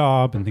my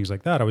job and things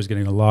like that, I was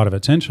getting a lot of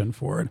attention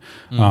for it,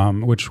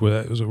 which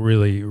was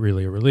really,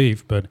 really a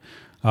relief. But,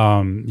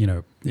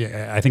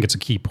 I think it's a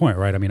key point,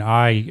 right? I mean,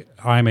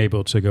 I'm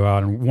able to go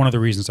out, and one of the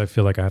reasons I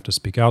feel like I have to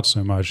speak out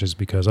so much is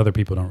because other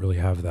people don't really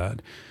have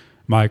that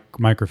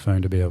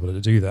microphone to be able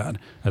to do that,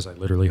 as I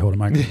literally hold a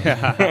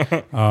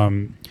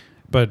microphone.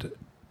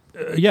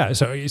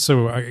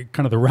 So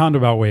kind of the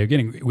roundabout way of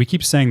we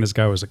keep saying this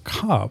guy was a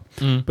cop,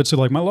 but so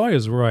like my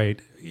lawyers write,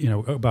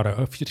 about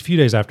a few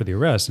days after the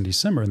arrest in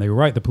December, and they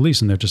write the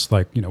police, and they're just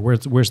like,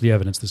 where's the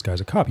evidence this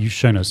guy's a cop? You've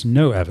shown us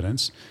no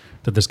evidence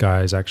that this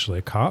guy is actually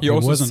a cop. You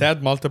also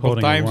said multiple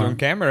times on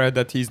camera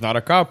that he's not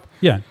a cop.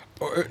 Yeah.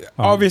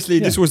 Obviously,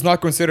 this was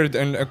not considered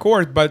in a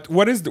court, but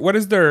what is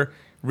their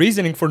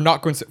reasoning for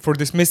for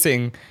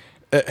dismissing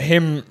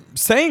him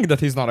saying that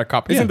he's not a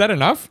cop? Isn't that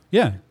enough?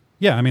 Yeah.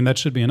 Yeah, I mean, that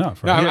should be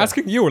enough, right? No, I'm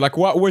asking you,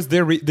 what was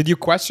their... did you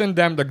question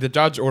them, like the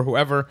judge or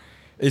whoever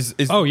is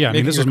Oh, yeah, I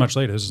mean, this is much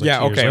later. This is like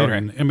 2 years later.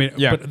 Okay. I mean,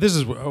 but this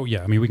is... Oh,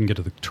 yeah, I mean, we can get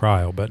to the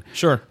trial, but...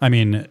 Sure. I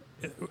mean,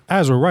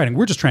 as we're writing,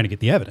 we're just trying to get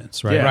the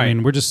evidence, right? Yeah. I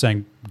mean, we're just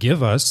saying,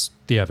 give us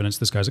the evidence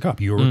this guy's a cop.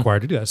 You're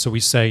required to do that. So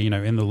we say,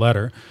 in the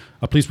letter,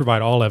 please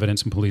provide all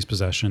evidence in police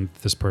possession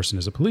that this person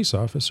is a police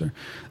officer.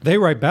 They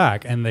write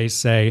back and they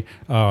say,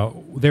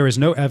 there is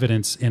no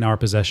evidence in our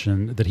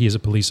possession that he is a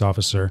police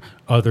officer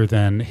other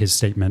than his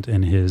statement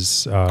in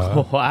his...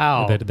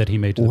 that he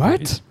made to the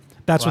police.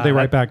 That's what they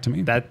write back to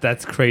me.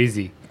 That's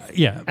crazy.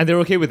 Yeah. And they're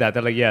okay with that.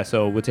 They're like,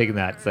 so we're taking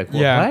that. It's like,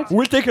 what?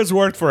 We'll take his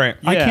word for it.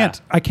 Yeah.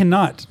 I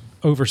cannot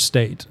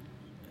overstate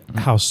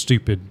how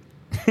stupid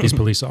these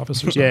police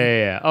officers are.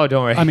 Yeah. Oh,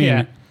 don't worry. I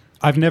mean,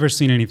 I've never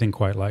seen anything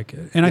quite like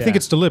it. And I think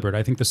it's deliberate.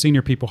 I think the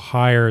senior people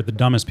hire the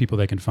dumbest people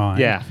they can find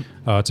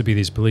to be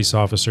these police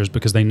officers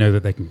because they know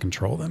that they can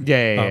control them.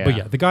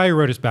 But the guy who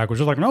wrote us back was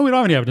just like, no, we don't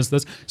have any evidence of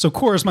this. So, of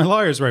course, my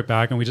lawyers write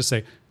back and we just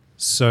say,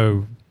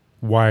 so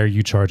why are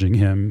you charging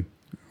him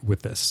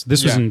with this?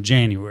 This was in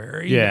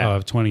January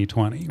of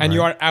 2020. And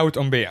you are out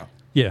on bail.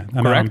 Yeah,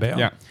 I'm out on bail.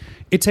 Yeah.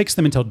 It takes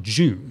them until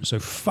June, so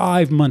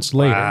 5 months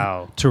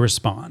later, to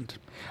respond.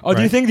 Oh,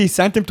 do you think they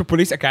sent him to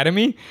police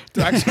academy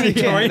to actually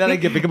join? Then I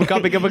become a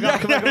cop, become a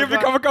cop. You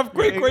become a cop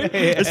quick.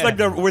 It's like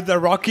with the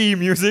Rocky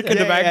music in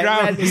the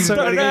background.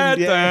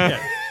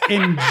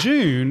 In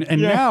June,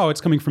 and now it's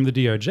coming from the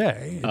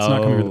DOJ. It's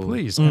not coming from the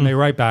police. And they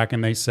write back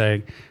and they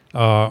say,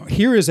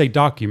 here is a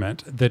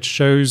document that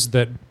shows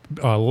that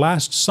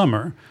last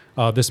summer,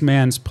 this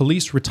man's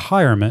police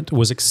retirement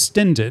was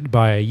extended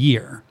by a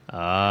year. So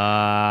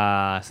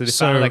they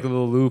found like a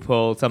little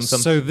loophole.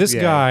 So this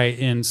guy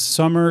in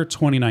summer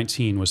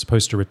 2019 was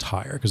supposed to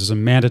retire because it's a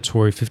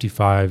mandatory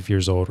 55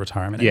 years old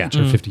retirement age,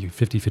 or 50,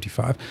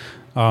 55.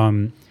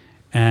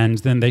 And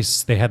then they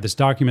had this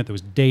document that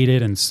was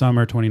dated in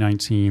summer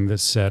 2019 that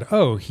said,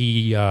 "Oh,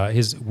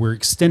 we're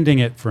extending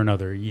it for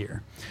another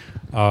year."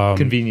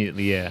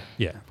 Conveniently,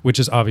 yeah, which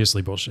is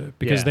obviously bullshit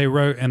because they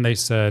wrote and they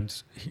said,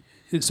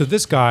 so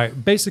this guy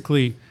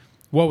basically.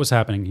 What was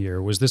happening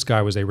here was this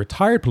guy was a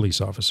retired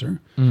police officer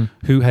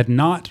who had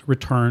not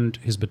returned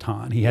his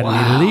baton. He had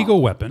an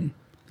illegal weapon.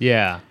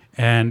 Yeah.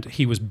 And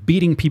he was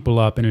beating people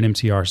up in an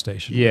MTR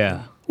station.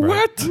 Yeah.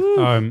 What?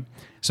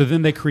 So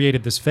then they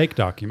created this fake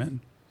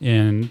document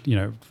in,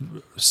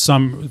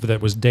 some that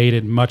was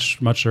dated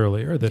much, much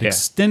earlier that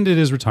extended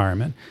his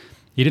retirement.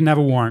 He didn't have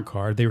a warrant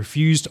card. They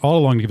refused all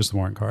along to give us the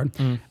warrant card.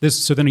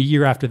 So then a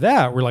year after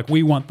that, we're like,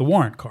 we want the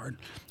warrant card.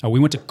 We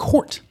went to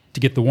court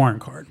to get the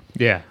warrant card.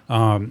 Yeah.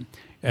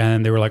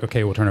 And they were like,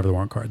 okay, we'll turn over the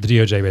warrant card. The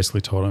DOJ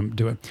basically told them,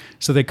 do it.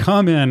 So they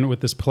come in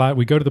with this,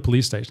 we go to the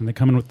police station. They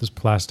come in with this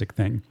plastic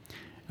thing.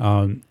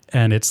 And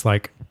it's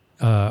like,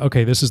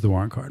 okay, this is the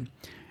warrant card.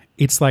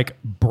 It's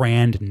like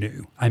brand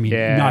new. I mean,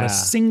 not a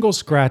single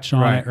scratch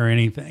on it or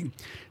anything.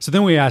 So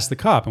then we ask the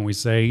cop and we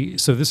say,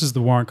 so this is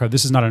the warrant card.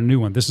 This is not a new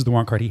one. This is the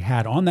warrant card he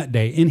had on that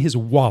day in his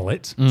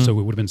wallet. So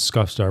it would have been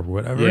scuffed up or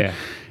whatever. Yeah.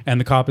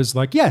 And the cop is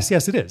like, yes,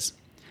 it is.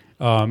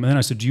 And then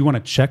I said, do you want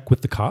to check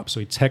with the cop? So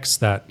he texts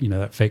that,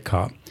 that fake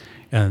cop.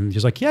 And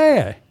he's like,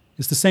 yeah.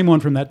 It's the same one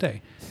from that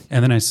day.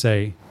 And then I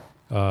say,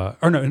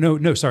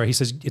 sorry. He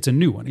says, it's a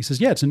new one. He says,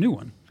 yeah, it's a new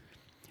one.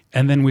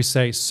 And then we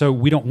say, so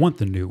we don't want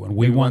the new one.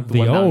 We want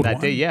the old one.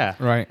 That day, yeah.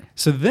 Right.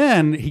 So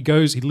then he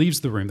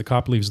leaves the room. The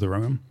cop leaves the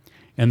room.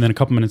 And then a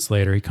couple minutes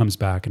later, he comes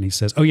back and he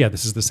says, oh, yeah,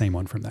 this is the same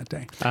one from that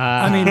day.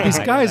 I mean, these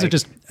guys are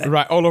just...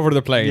 Right, all over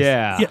the place.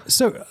 Yeah.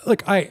 So,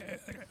 look, I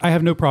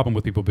have no problem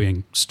with people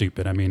being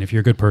stupid. I mean, if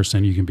you're a good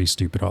person, you can be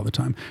stupid all the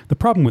time. The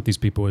problem with these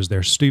people is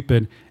they're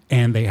stupid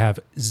and they have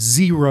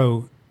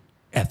zero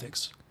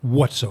ethics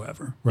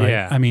whatsoever, right?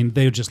 Yeah. I mean,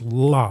 they'll just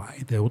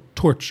lie. They will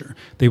torture.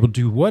 They will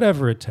do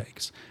whatever it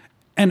takes.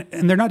 And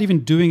they're not even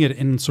doing it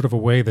in sort of a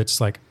way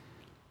that's like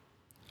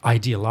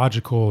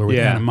ideological or with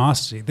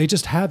animosity. They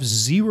just have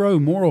zero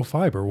moral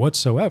fiber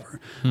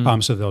whatsoever.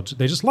 So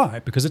they just lie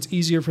because it's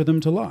easier for them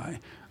to lie.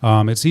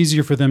 It's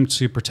easier for them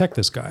to protect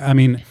this guy. I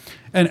mean,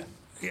 and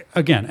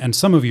again, and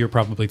some of you are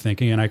probably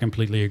thinking, and I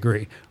completely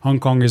agree, Hong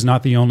Kong is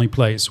not the only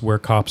place where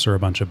cops are a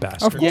bunch of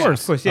bastards. Of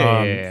course.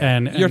 Yeah.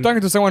 And you're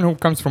talking to someone who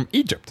comes from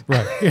Egypt.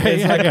 Right.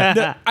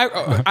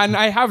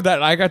 I have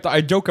that.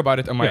 I joke about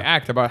it on my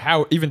act about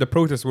how even the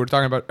protests we were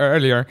talking about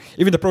earlier,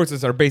 even the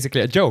protests are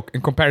basically a joke in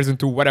comparison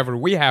to whatever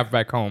we have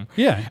back home.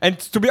 Yeah. And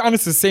to be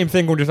honest, the same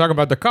thing when you're talking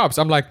about the cops.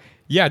 I'm like,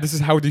 yeah, this is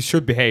how they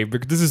should behave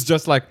because this is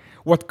just like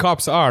what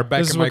cops are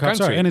back in my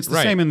country. And it's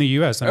the same in the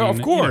U.S. I mean,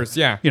 of course,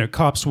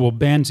 cops will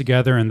band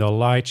together and they'll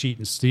lie, cheat,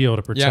 and steal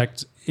to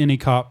protect any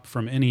cop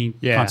from any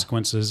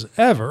consequences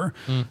ever.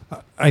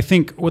 I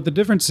think what the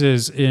difference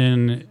is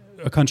in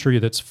a country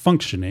that's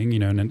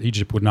functioning, and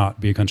Egypt would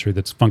not be a country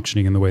that's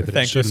functioning in the way that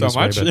it should. Thank you so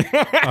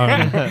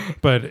much.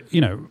 But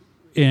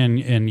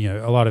in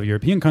a lot of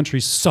European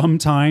countries,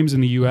 sometimes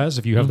in the U.S.,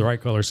 if you have the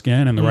right color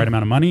skin and the right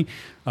amount of money,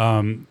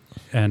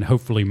 and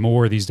hopefully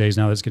more these days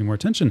now that's getting more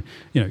attention,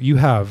 you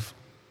have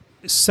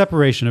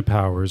separation of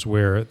powers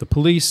where the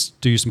police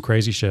do some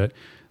crazy shit,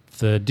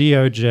 the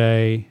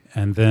DOJ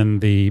and then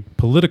the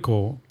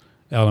political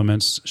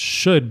elements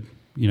should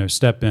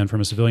step in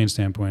from a civilian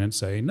standpoint and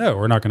say, no,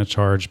 we're not going to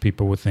charge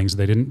people with things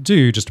they didn't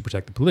do just to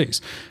protect the police.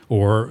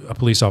 Or a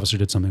police officer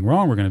did something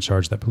wrong, we're going to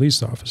charge that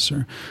police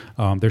officer.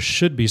 There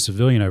should be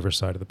civilian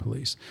oversight of the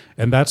police.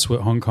 And that's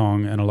what Hong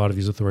Kong and a lot of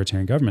these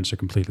authoritarian governments are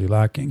completely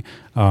lacking.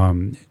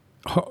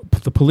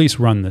 The police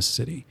run this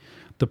city.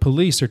 The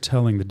police are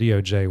telling the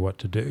DOJ what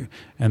to do,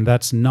 and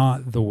that's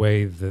not the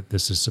way that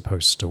this is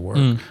supposed to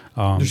work.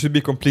 There should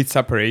be complete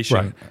separation.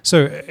 Right.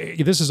 So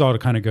this is all to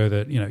kind of go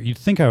that, you'd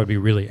think I would be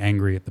really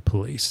angry at the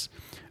police.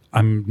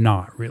 I'm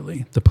not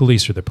really. The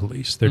police are the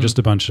police. They're just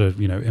a bunch of,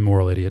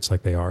 immoral idiots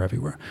like they are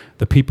everywhere.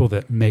 The people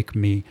that make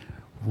me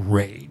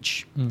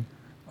rage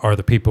are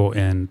the people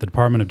in the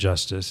Department of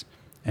Justice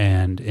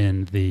and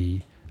in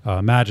the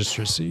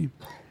magistracy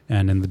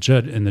and in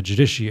the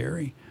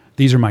judiciary.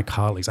 These are my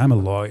colleagues. I'm a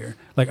lawyer.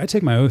 Like, I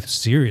take my oath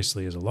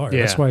seriously as a lawyer.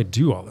 That's why I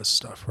do all this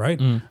stuff, right?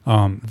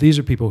 These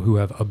are people who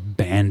have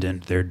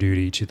abandoned their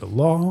duty to the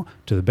law,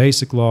 to the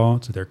basic law,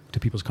 to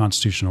people's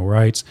constitutional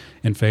rights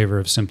in favor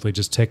of simply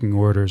just taking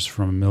orders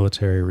from a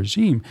military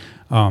regime.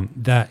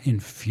 That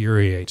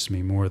infuriates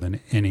me more than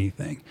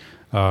anything.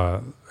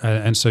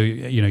 And so,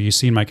 you've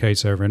seen my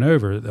case over and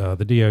over.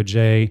 The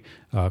DOJ,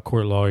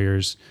 court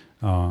lawyers,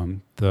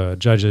 the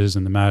judges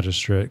and the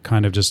magistrate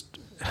kind of just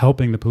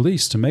helping the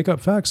police to make up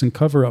facts and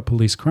cover up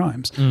police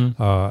crimes.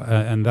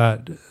 And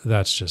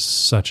that's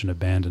just such an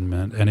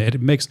abandonment. And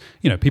it makes,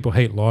 people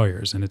hate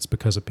lawyers, and it's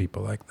because of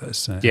people like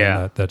this. And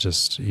that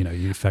just,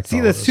 you affect See,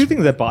 all there's of us. two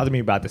things that bother me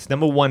about this.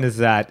 Number one is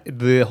that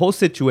the whole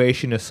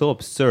situation is so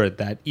absurd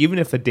that even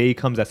if a day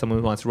comes that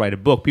someone wants to write a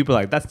book, people are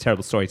like, that's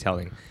terrible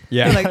storytelling.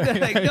 Yeah. They're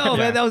like, no,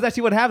 man, that was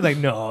actually what happened. Like,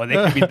 no, they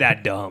can't be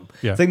that dumb.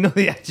 Yeah. It's like, no,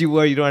 they actually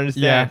were. You don't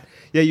understand.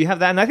 Yeah, you have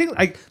that. And I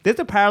think there's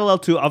a parallel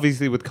to,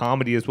 obviously, with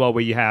comedy as well,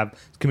 where you have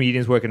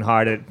comedians working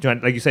hard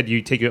at, like you said,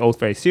 you take your oath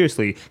very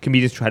seriously.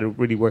 Comedians try to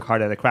really work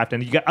hard at the craft.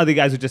 And you got other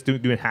guys who are just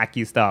doing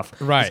hacky stuff.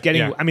 Right.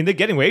 I mean, they're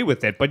getting away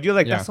with it, but you're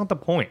like, that's not the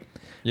point.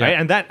 Yeah. Right?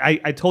 And that, I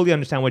totally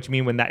understand what you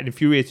mean when that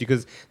infuriates you,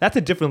 because that's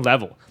a different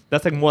level.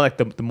 That's like more like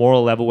the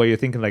moral level where you're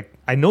thinking like,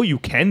 I know you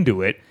can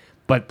do it,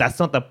 but that's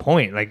not the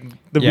point. Like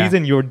the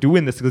reason you're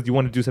doing this is because you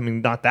want to do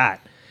something, not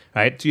that.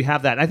 Right? So you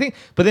have that. I think,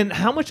 but then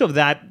how much of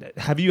that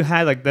have you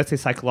had, like, let's say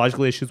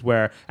psychological issues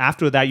where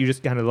after that you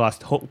just kind of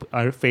lost hope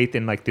or faith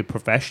in like the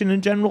profession in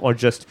general, or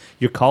just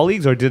your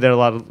colleagues, or did there a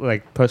lot of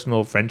like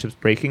personal friendships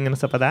breaking and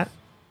stuff like that?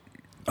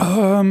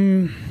 I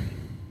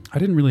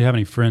didn't really have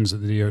any friends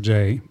at the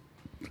DOJ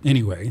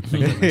anyway.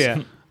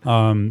 Yeah.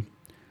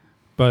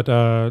 But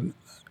I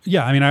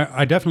mean,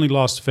 I definitely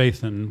lost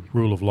faith in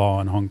rule of law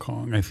in Hong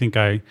Kong. I think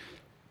I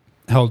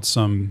held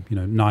some,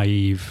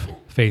 naive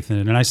faith in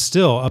it. And I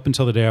still, up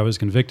until the day I was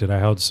convicted, I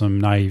held some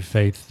naive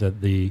faith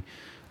that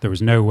there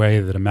was no way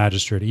that a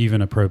magistrate,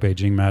 even a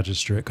pro-Beijing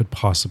magistrate, could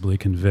possibly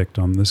convict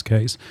on this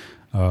case.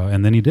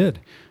 And then he did.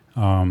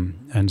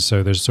 And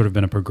so there's sort of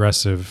been a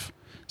progressive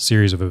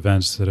series of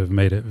events that have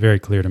made it very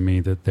clear to me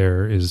that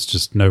there is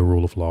just no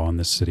rule of law in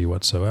this city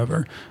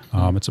whatsoever.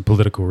 It's a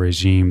political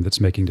regime that's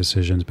making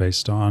decisions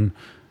based on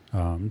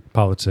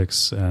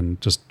politics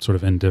and just sort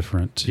of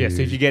indifferent to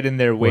so if you get in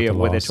their way of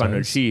what they're trying to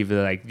says. achieve,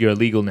 they're like, you're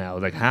illegal now.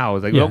 Like, how?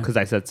 It's like, well, because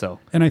I said so.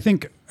 And I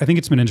think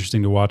it's been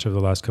interesting to watch over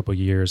the last couple of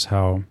years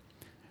how,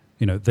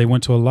 they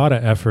went to a lot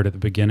of effort at the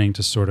beginning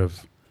to sort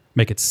of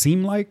make it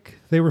seem like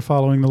they were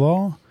following the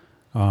law.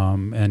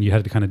 And you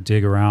had to kind of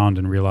dig around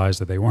and realize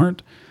that they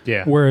weren't.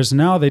 Yeah. Whereas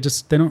now they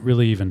don't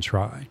really even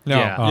try.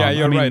 No.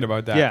 You're right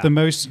about that. Yeah. The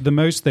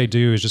most they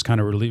do is just kind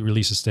of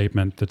release a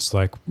statement that's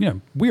like,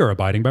 we are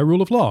abiding by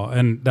rule of law,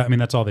 and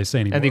that's all they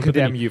say anymore. And they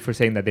condemn you for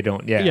saying that they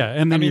don't. Yeah. Yeah,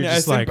 and then you're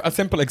just a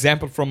simple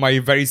example from my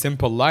very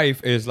simple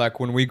life is like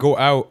when we go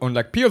out on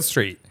like Peel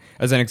Street.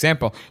 As an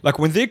example, like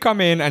when they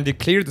come in and they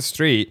clear the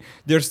street,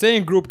 they're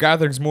saying group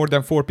gatherings more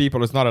than 4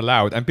 people is not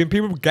allowed, and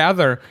people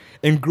gather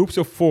in groups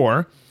of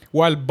 4.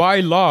 While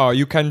by law,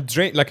 you can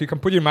drink, like you can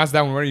put your mask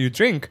down where you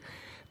drink,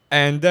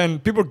 and then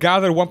people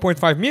gather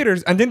 1.5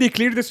 meters, and then they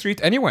clear the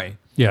street anyway.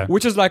 Yeah.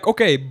 Which is like,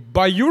 okay,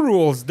 by your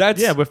rules,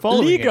 that's we're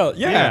following legal. it.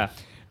 Yeah.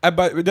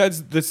 But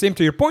that's the same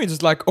to your point.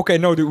 It's like, okay,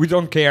 no, we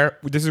don't care.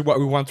 This is what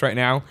we want right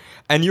now.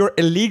 And you're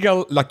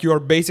illegal, like you're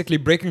basically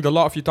breaking the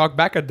law if you talk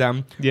back at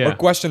them or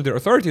question their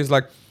authority. It's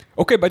like,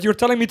 okay, but you're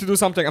telling me to do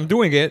something, I'm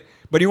doing it,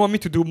 but you want me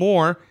to do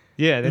more.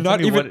 Yeah, that's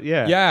not even.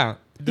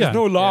 There's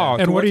no law.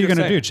 And what are you going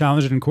to saying. do?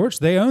 Challenge it in courts?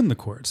 They own the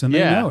courts, and they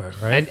know it,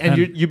 right? And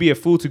you'd be a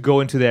fool to go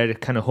into their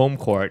kind of home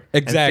court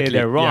Exactly. and say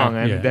they're wrong,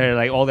 Yeah. and they're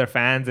like all their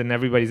fans and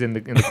everybody's in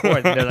the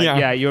court. And they're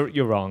like,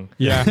 you're wrong.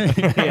 Yeah.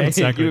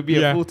 Exactly. You would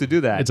be a fool to do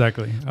that.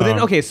 Exactly. But then,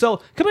 okay,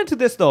 so coming to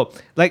this though,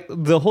 like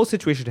the whole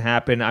situation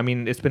happened. I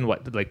mean, it's been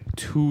what, like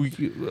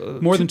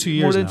more than 2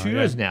 years. More than now, 2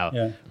 years now,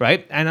 Yeah.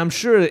 right? And I'm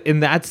sure in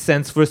that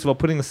sense, first of all,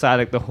 putting aside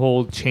like the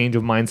whole change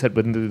of mindset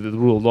with the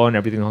rule of law and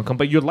everything in Hong Kong,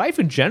 but your life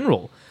in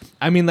general.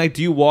 I mean, like,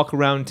 do you walk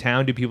around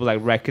town? Do people like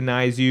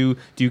recognize you?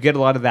 Do you get a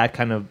lot of that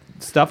kind of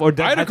stuff? Or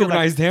I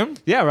recognized him.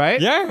 Yeah, right.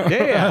 Yeah.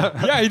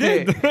 Yeah, he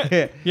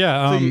did.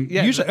 Yeah,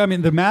 usually, I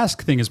mean, the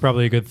mask thing is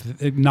probably a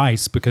good,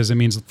 nice because it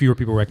means fewer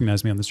people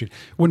recognize me on the street.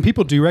 When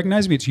people do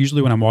recognize me, it's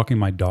usually when I'm walking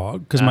my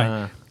dog because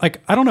I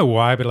don't know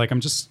why, but like I'm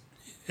just,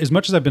 as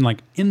much as I've been like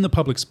in the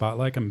public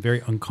spotlight, I'm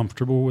very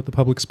uncomfortable with the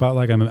public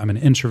spotlight. I'm an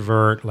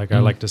introvert. Like I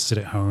like to sit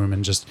at home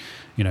and just,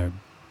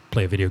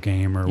 play a video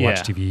game or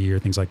watch TV or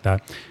things like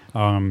that.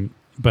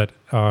 But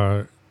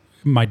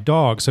my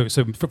dog, so it's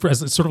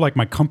sort of like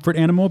my comfort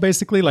animal,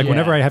 basically. Like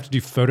whenever I have to do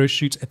photo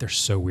shoots, they're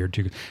so weird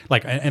too.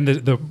 Like, and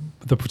the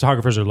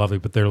photographers are lovely,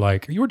 but they're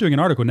like, you were doing an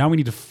article, now we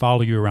need to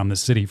follow you around the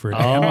city for a day.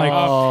 I'm like,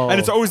 and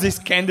it's always these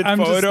candid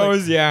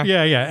photos. Yeah.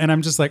 And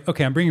I'm just like,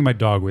 okay, I'm bringing my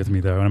dog with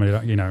me though. And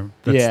I'm gonna,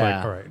 that's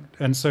like, all right.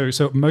 And so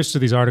most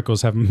of these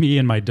articles have me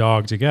and my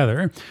dog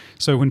together.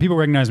 So when people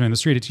recognize me on the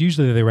street, it's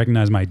usually they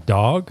recognize my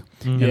dog,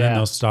 and then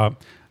they'll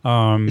stop.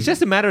 It's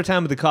just a matter of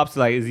time with the cops.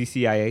 Like, is he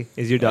CIA?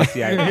 Is your dog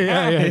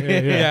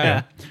CIA?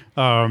 Yeah.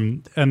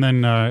 And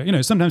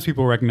then sometimes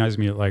people recognize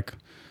me at like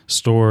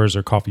stores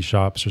or coffee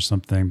shops or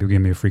something. They'll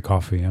give me a free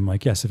coffee. I'm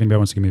like, yes, if anybody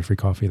wants to give me a free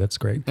coffee, that's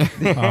great.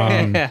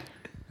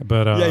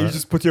 But yeah, you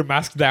just put your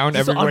mask down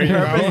everywhere you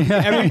go.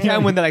 Every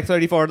time when they're like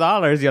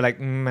 $34, you're like,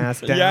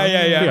 mask down.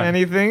 Yeah.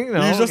 Anything?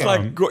 No? You just Okay.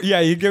 like go,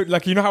 you give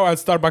like you know how at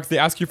Starbucks they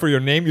ask you for your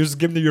name, you just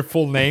give them your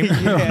full name.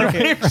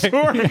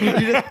 Sure.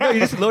 you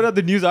just load up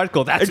the news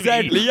article. That's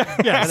Exactly. me. Yeah.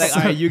 Yeah. Like,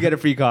 all right, you get a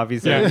free coffee.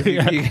 So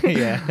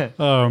yeah.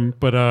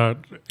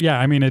 Yeah,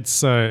 I mean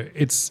it's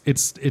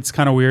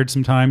kind of weird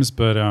sometimes,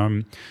 but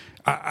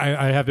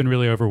I have been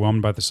really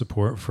overwhelmed by the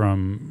support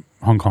from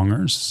Hong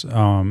Kongers.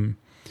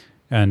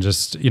 And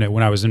just,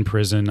 when I was in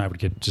prison, I would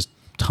get just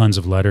tons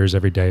of letters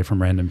every day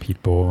from random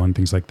people and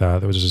things like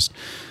that. It was just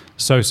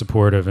so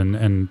supportive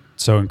and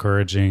so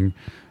encouraging.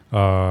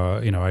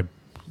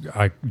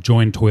 I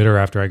joined Twitter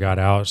after I got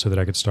out so that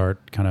I could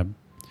start kind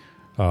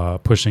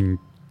of pushing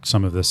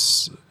some of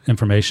this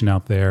information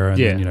out there. And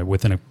then,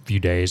 within a few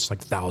days, like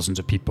thousands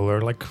of people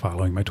are like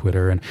following my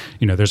Twitter. And,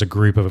 there's a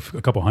group of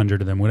a couple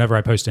hundred of them. Whenever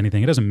I post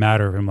anything, it doesn't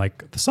matter if I'm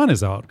like, the sun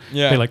is out.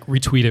 Yeah. They like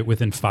retweet it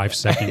within 5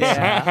 seconds.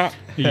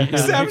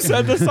 Sam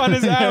said the sun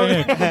is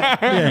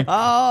out.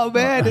 Oh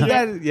man, is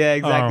that? Yeah,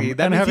 exactly.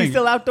 That means he's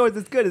still outdoors.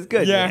 It's good. It's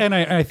good. Yeah. And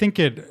I think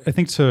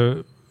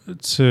to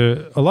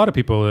a lot of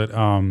people that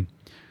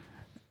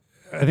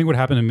I think what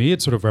happened to me,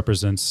 it sort of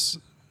represents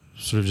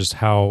sort of just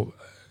how,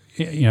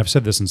 I've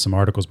said this in some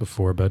articles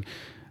before, but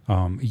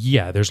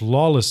there's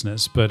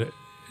lawlessness, but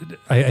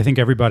I think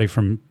everybody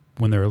from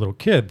when they're a little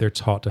kid, they're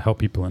taught to help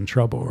people in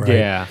trouble, right?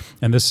 Yeah.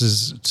 And this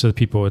is to the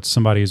people, it's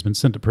somebody who's been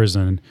sent to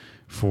prison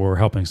for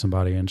helping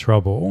somebody in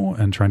trouble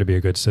and trying to be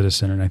a good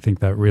citizen. And I think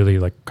that really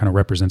like kind of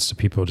represents to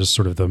people just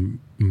sort of the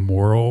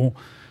moral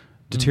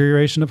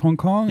deterioration of Hong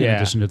Kong in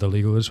addition to the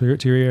legal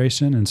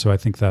deterioration. And so I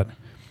think that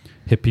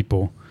hit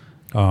people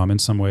in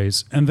some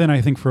ways. And then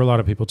I think for a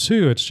lot of people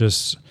too, it's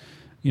just,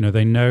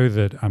 they know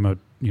that I'm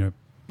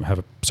have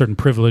a certain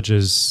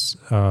privileges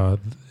and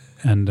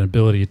an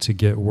ability to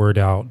get word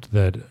out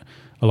that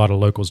a lot of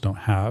locals don't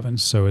have. And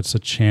so it's a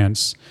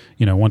chance,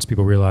 once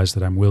people realize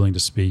that I'm willing to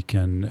speak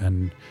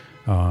and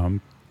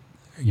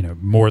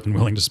more than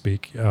willing to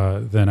speak,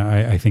 then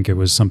I think it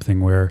was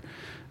something where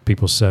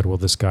people said, well,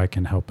 this guy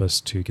can help us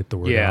to get the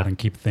word out and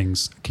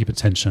keep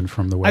attention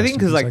from the West. I think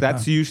because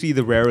that's usually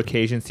the rare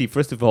occasion. See,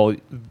 first of all,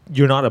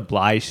 you're not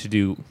obliged to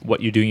do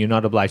what you're doing. You're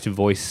not obliged to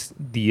voice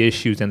the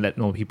issues and let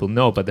no people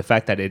know. But the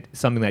fact that it's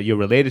something that you're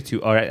related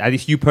to, or at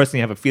least you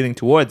personally have a feeling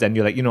towards, and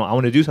you're like, I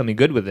want to do something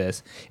good with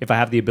this if I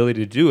have the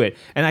ability to do it.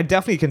 And I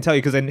definitely can tell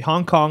you, because in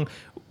Hong Kong,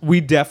 we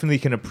definitely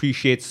can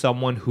appreciate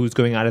someone who's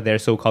going out of their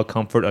so-called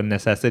comfort or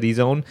necessity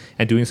zone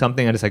and doing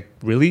something. And it's like,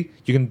 really?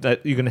 You're going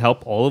to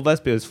help all of us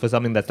because for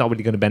something that's not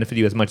really going to benefit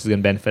you as much as it's going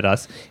to benefit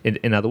us,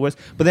 in other words.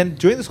 But then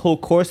during this whole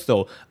course,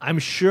 though, I'm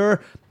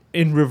sure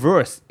in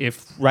reverse,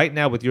 if right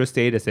now with your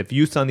status, if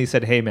you suddenly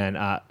said, hey,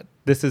 man,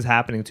 this is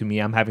happening to me,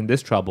 I'm having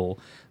this trouble,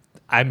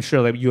 I'm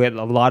sure that you had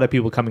a lot of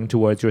people coming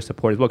towards your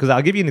support as well. Because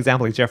I'll give you an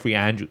example, like Jeffrey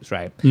Andrews,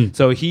 right?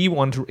 So he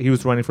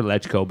was running for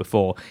LegCo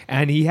before,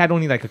 and he had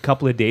only like a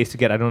couple of days to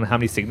get, I don't know how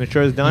many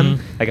signatures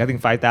done. Like I think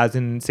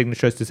 5,000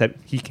 signatures to say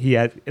he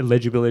had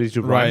eligibility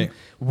to run. Right.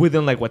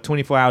 Within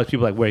 24 hours,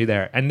 people were you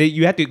there? And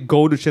you had to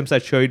go to Shim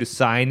Tsa Tsui to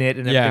sign it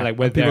and everything.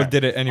 And people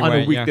did it anyway.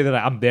 On a week, they're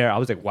like, I'm there. I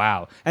was like,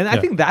 wow. And I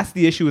think that's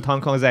the issue with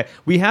Hong Kong is that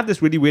we have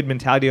this really weird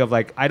mentality of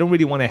like, I don't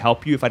really want to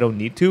help you if I don't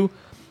need to.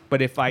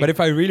 But if I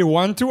really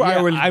want to,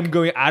 I will. I'm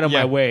going out of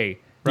my way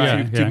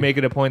to make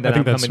it a point that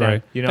I'm coming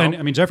right. in. And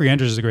I mean, Jeffrey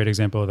Andrews is a great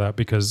example of that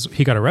because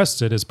he got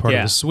arrested as part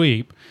of the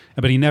sweep,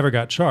 but he never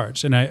got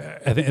charged. And I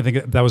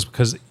think that was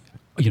because,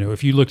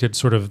 if you looked at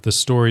sort of the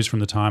stories from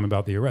the time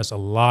about the arrest, a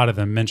lot of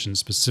them mentioned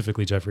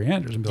specifically Jeffrey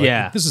Andrews and be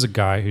like, this is a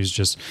guy who's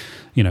just,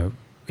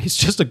 he's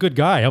just a good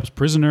guy, helps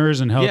prisoners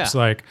and helps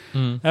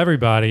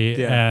everybody.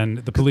 Yeah. And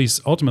the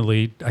police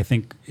ultimately, I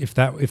think if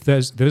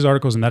there's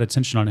articles and that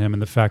attention on him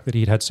and the fact that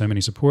he'd had so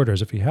many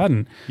supporters, if he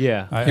hadn't,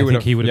 I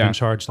think he would have been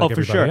charged like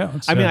everybody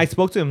else. I mean, I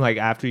spoke to him like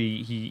after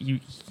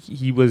he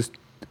was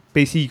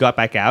basically he got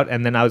back out,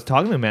 and then I was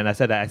talking to him and I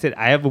said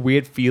I have a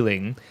weird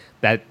feeling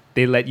that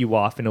they let you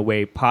off in a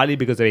way, partly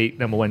because of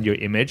number one, your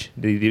image,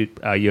 your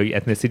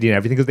ethnicity and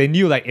everything, because they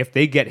knew like if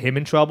they get him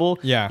in trouble,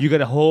 you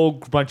got a whole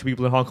bunch of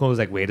people in Hong Kong who's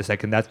like, wait a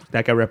second, that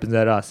guy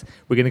represents us.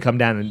 We're going to come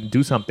down and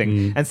do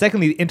something. And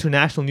secondly,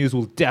 international news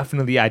will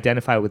definitely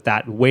identify with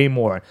that way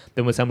more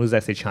than with someone who's,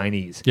 let's say,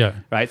 Chinese. Yeah.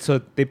 Right? So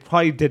they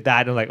probably did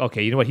that and like,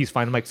 okay, you know what, he's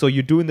fine. I'm like, so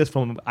you're doing this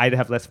from I'd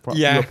have less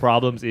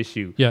problems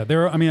issue. Yeah,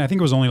 I think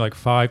it was only like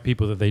 5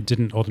 people that they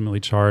didn't ultimately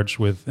charge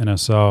with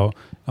NSL,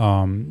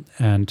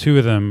 and 2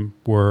 of them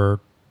were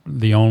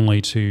the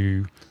only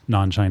 2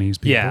 non-Chinese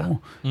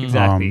people. Yeah,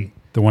 exactly.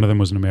 The one of them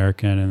was an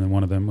American, and then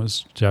one of them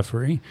was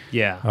Jeffrey.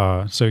 Yeah.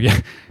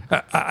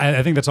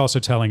 I think that's also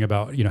telling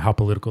about how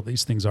political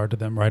these things are to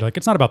them, right? Like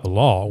it's not about the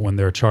law when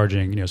they're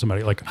charging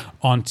somebody like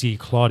Auntie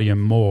Claudia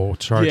Mo,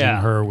 charging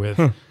her with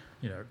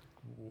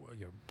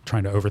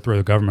trying to overthrow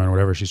the government or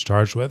whatever she's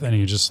charged with, and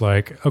you're just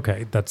like,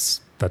 okay,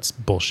 that's that's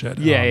bullshit.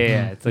 Yeah.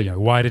 It's like,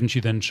 why didn't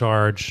you then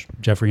charge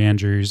Jeffrey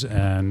Andrews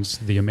and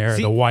the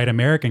white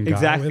American guy?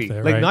 Exactly. With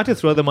it, like right? not to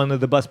throw them under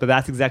the bus, but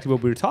that's exactly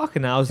what we were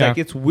talking now. It's like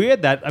it's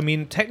weird that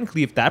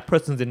technically, if that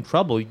person's in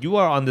trouble, you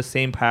are on the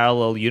same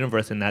parallel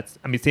universe, and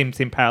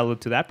same parallel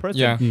to that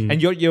person. Yeah.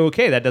 And you're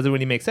okay. That doesn't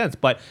really make sense.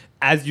 But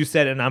as you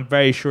said, and I'm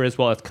very sure as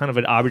well, it's kind of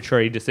an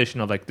arbitrary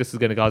decision of like, this is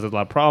going to cause us a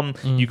lot of problem.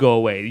 You go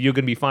away. You're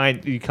going to be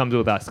fine. You come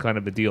with us, kind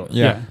of a deal.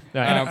 Yeah.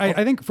 And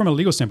I think from a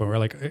legal standpoint, we're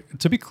like,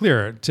 to be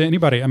clear to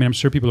anybody, I'm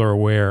sure people are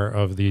aware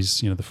of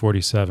these, the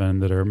 47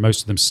 that are, most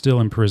of them still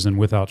in prison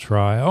without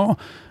trial,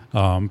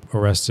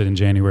 arrested in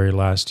January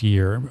last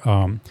year.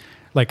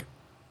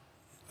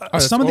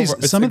 Some of these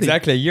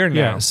exactly a year now.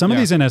 Yeah, some of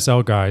these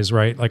NSL guys,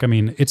 right? Like,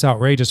 it's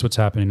outrageous what's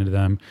happening to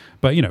them.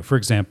 But, for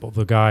example,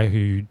 the guy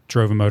who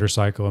drove a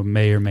motorcycle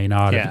may or may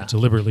not have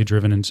deliberately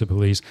driven into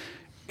police.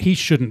 He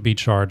shouldn't be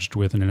charged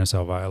with an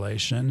NSL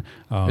violation.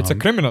 It's a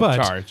criminal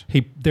charge.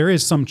 There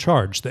is some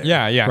charge there.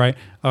 Yeah. Right?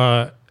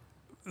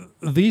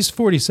 These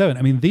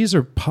 47, these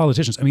are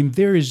politicians.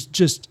 There is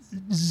just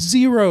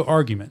zero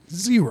argument,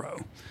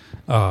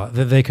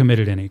 that they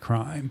committed any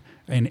crime.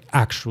 And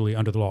actually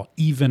under the law,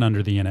 even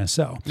under the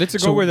NSL. Let's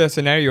go with a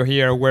scenario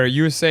here where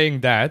you're saying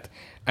that,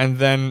 and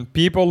then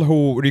people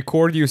who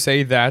record you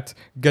say that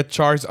get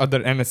charged under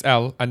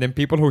NSL, and then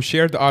people who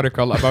share the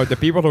article about the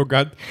people who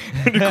got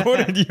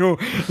recorded you,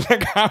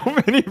 like how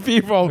many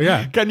people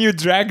can you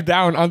drag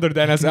down under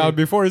the NSL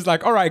before it's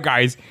like, all right,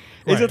 guys,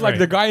 is it like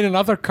the guy in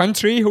another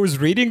country who's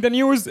reading the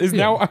news is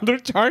now under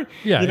charge?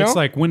 Yeah, it's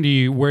like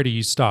where do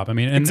you stop?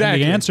 And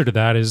the answer to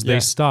that is they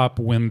stop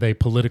when they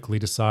politically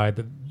decide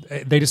that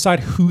they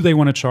decide who they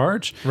want to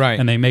charge, right?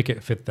 And they make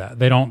it fit that.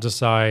 They don't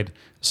decide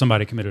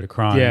somebody committed a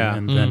crime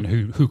and then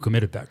who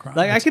committed that crime.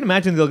 Like I can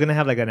imagine they're gonna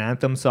have like an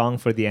anthem song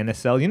for the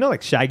NSL.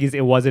 Like Shaggy's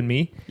 "It Wasn't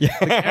Me." Yeah,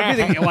 like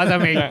everything. It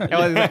wasn't me. It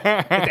was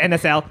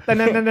it's NSL.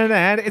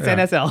 It's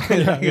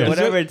NSL.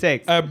 Whatever it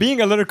takes.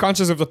 Being a little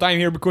conscious of the time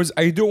here because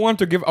I do want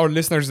to give our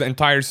listeners the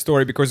entire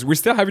story because we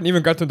still haven't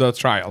even gotten to the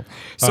trial.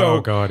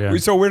 So,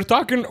 so we're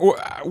talking.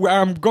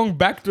 I'm going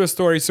back to the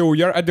story. So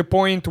you're at the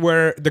point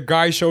where the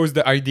guy shows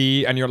the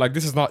ID and you're like,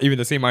 this is not even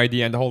the same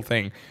ID and the whole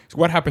thing. So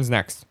what happens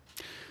next?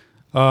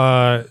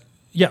 Well,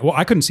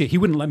 I couldn't see it. He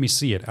wouldn't let me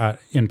see it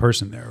in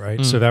person there,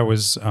 right? So that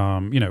was,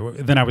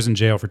 then I was in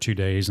jail for 2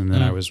 days and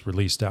then I was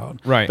released out.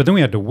 Right. But then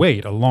we had to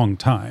wait a long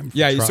time.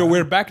 So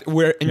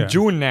we're in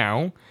June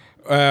now,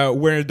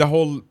 where the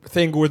whole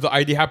thing with the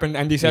ID happened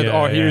and they said,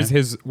 here's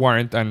his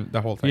warrant and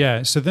the whole thing.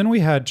 Yeah, so then we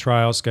had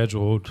trial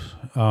scheduled,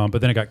 but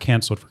then it got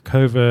canceled for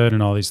COVID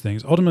and all these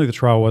things. Ultimately, the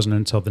trial wasn't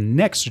until the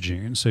next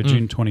June, so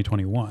June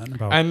 2021.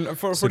 And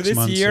for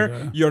this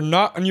year, you're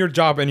not on your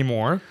job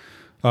anymore.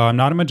 I'm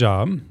not in my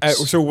job.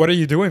 So what are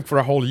you doing for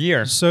a whole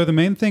year? So the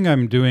main thing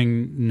I'm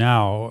doing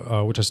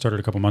now, which I started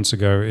a couple months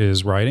ago,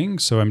 is writing.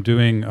 So I'm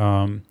doing,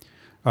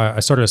 I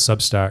started a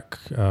Substack,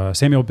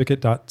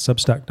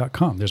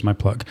 samuelbickett.substack.com. There's my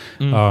plug.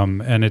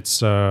 And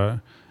it's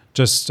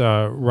just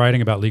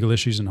writing about legal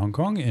issues in Hong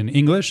Kong in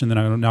English. And then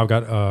I now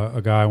got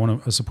a guy,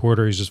 a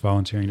supporter, who's just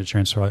volunteering to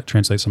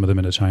translate some of them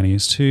into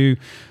Chinese too.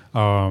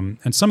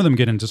 And some of them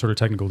get into sort of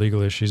technical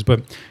legal issues.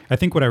 But I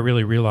think what I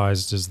really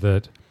realized is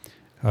that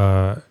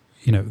I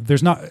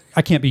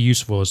can't be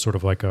useful as sort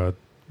of like a,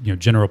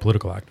 general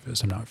political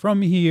activist. I'm not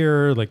from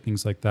here, like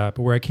things like that.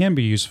 But where I can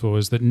be useful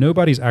is that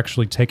nobody's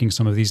actually taking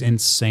some of these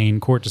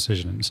insane court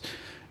decisions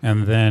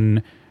and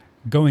then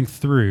going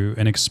through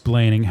and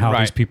explaining how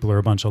these people are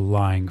a bunch of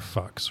lying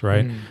fucks,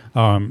 right?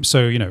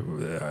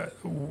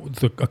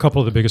 A couple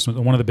of the biggest ones,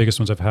 one of the biggest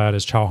ones I've had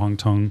is Chow Hong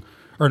Tung.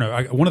 Or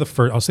no, one of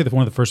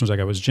the first ones I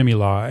got was Jimmy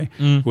Lai,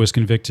 who was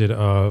convicted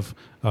of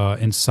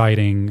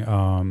inciting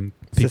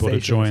people to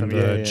join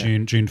the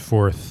June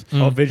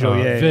 4th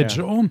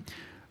vigil.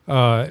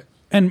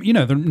 And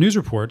the news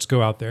reports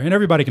go out there, and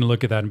everybody can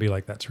look at that and be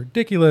like, "That's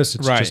ridiculous."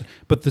 It's just,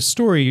 but the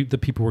story that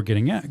people were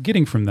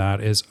getting from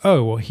that is,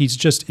 he's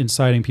just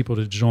inciting people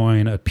to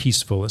join a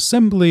peaceful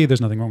assembly.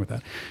 There's nothing wrong with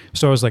that.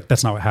 So I was like,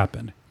 "That's not what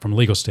happened from a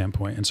legal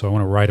standpoint," and so I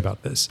want to write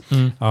about this.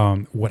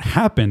 What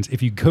happens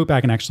if you go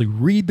back and actually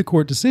read the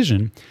court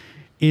decision?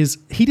 Is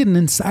he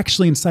didn't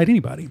actually incite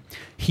anybody.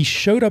 He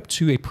showed up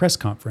to a press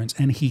conference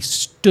and he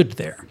stood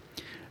there,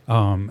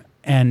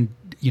 and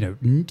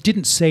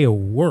didn't say a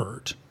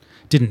word.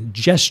 Didn't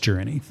gesture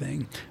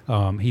anything.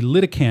 He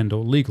lit a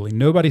candle legally.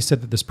 Nobody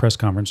said that this press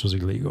conference was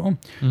illegal.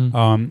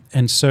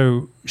 And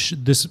so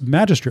this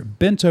magistrate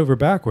bent over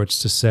backwards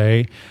to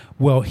say,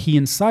 well, he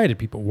incited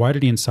people. Why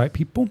did he incite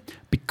people?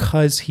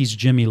 Because he's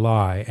Jimmy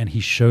Lai and he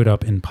showed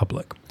up in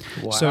public.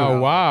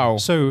 Wow.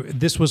 So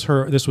this was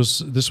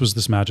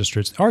this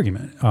magistrate's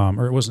argument,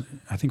 or it wasn't.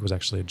 I think it was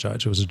actually a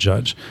judge. It was a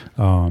judge,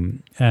 so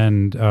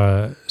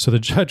the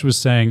judge was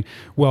saying,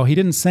 well, he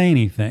didn't say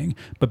anything,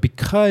 but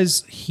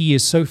because he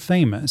is so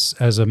famous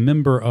as a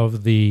member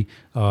of the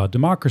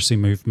democracy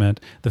movement,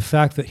 the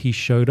fact that he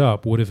showed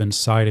up would have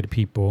incited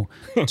people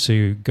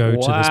to go to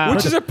this,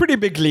 which is a pretty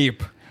big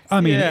leap.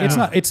 It's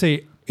not.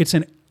 It's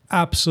an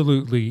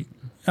absolutely.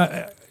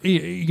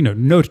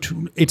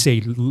 it's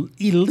a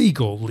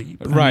illegal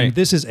leap. Right. I mean,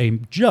 this is a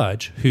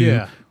judge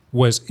who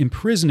was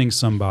imprisoning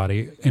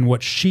somebody, and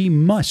what she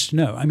must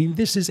know. I mean,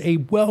 this is a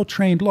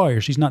well-trained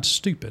lawyer. She's not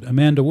stupid.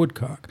 Amanda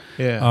Woodcock.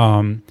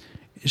 Yeah.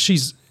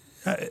 She's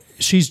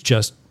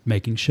just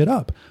making shit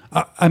up.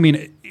 I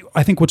mean,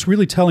 I think what's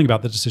really telling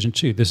about the decision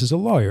too, this is a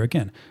lawyer.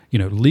 Again,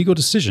 legal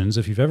decisions,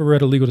 if you've ever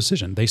read a legal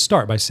decision, they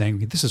start by saying,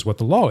 this is what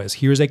the law is.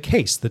 Here is a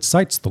case that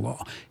cites the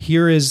law.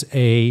 Here is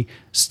a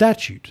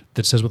statute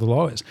that says what the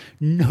law is.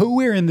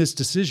 Nowhere in this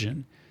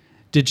decision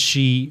did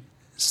she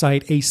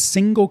cite a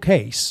single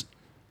case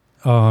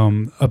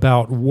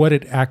about what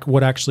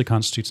actually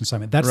constitutes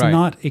incitement. That's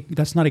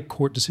not a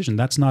court decision.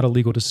 That's not a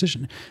legal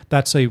decision.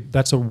 That's a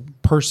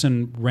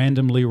person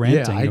randomly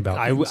ranting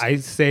about things. I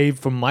say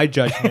from my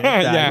judgment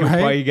that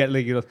why you get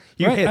legal.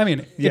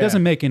 It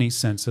doesn't make any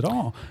sense at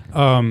all.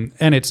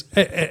 And it's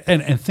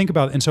and think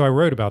about, and so I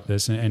wrote about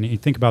this, and you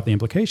think about the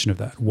implication of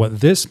that. What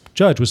this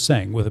judge was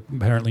saying, with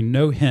apparently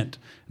no hint,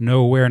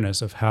 no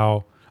awareness of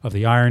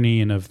the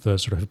irony and of the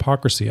sort of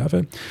hypocrisy of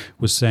it,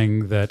 was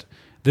saying that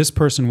this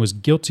person was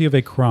guilty of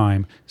a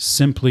crime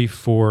simply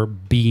for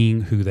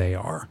being who they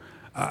are.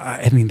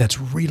 I mean, that's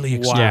really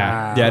extreme.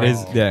 Wow. Yeah, it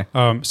is.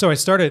 Yeah. So I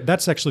started,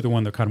 that's actually the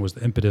one that kind of was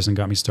the impetus and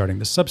got me starting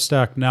the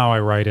Substack. Now I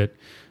write it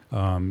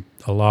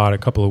a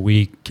couple a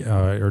week,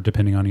 or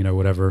depending on,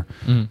 whatever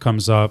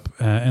comes up.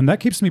 And that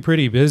keeps me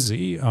pretty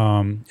busy. If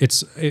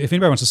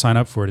anybody wants to sign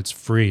up for it, it's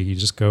free. You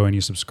just go and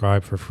you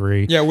subscribe for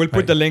free. Yeah, we'll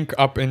put the link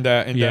up in the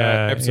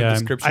episode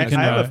description.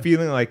 I have a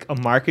feeling like a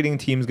marketing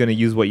team is going to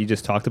use what you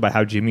just talked about,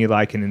 how Jimmy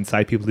Lai can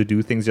incite people to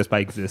do things just by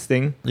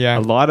existing. Yeah.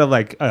 A lot of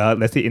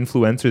let's say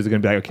influencers are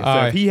going to be like, okay,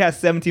 so if he has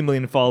 17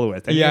 million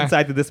followers and he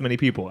incited this many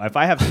people, if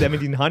I have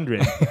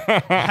 1,700,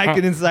 I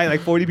can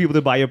incite 40 people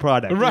to buy your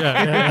product.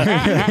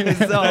 Right.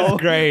 So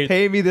great.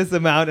 Pay me this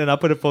amount and I'll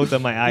put a post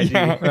on my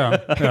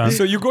IG.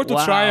 So you go to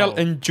trial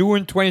in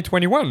June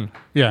 2021.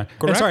 Yeah.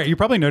 Correct? Sorry, you're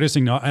probably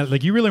noticing,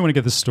 you really want to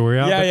get this story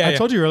out. I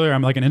told you earlier,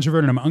 I'm like an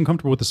introvert and I'm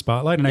uncomfortable with the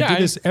spotlight. And I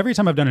do this every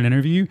time I've done an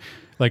interview.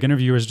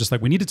 Interviewers just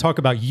we need to talk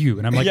about you.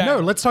 And I'm like,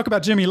 no, let's talk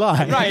about Jimmy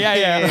Lai.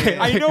 Right,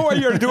 I know what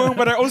you're doing,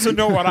 but I also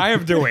know what I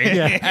am doing.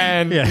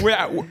 And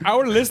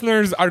our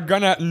listeners are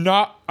gonna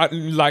not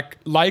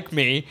like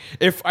me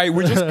if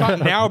we just cut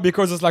now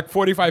because it's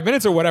 45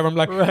 minutes or whatever. I'm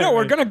like, no,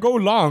 we're gonna go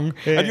long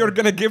and you're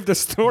gonna give the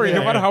story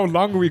no matter how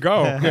long we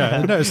go.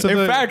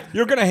 In fact,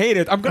 you're gonna hate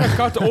it. I'm gonna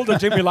cut all the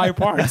Jimmy Lai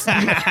parts. So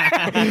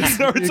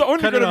it's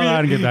only cut gonna it all out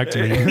and get back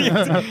to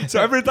me.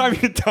 So every time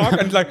you talk,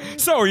 I'm like,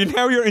 so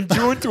now you're in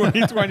June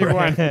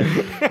 2021.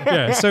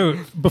 So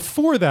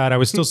before that, I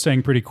was still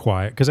staying pretty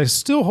quiet because I was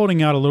still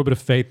holding out a little bit of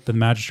faith that the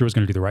magistrate was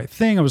going to do the right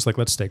thing. I was like,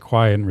 let's stay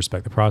quiet and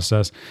respect the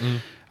process.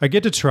 I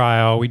get to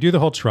trial. We do the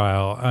whole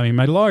trial. I mean,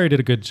 my lawyer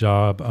did a good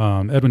job.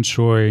 Edwin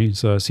Choi,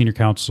 he's a senior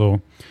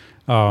counsel.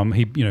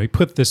 He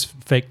put this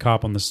fake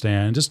cop on the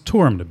stand and just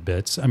tore him to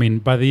bits. I mean,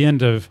 by the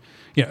end of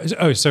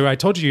so I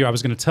told you I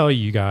was going to tell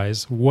you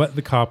guys what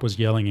the cop was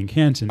yelling in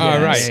Canton.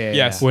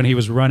 Yes. When he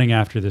was running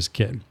after this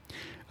kid.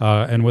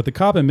 And what the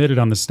cop admitted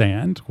on the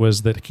stand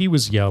was that he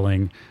was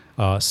yelling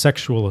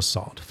sexual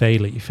assault, Fei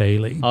Li.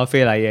 Oh,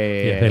 Fei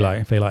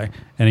Li, Fei Li.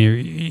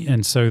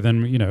 And so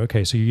then,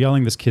 so you're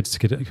yelling this kid's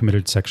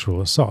committed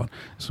sexual assault.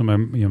 So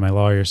my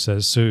lawyer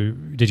says, so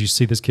did you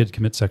see this kid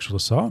commit sexual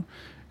assault?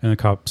 And the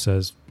cop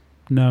says,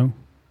 no.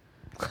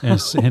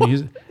 And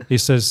he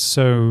says,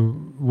 so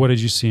what did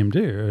you see him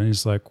do? And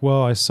he's like,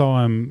 well, I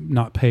saw him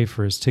not pay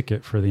for his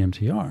ticket for the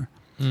MTR.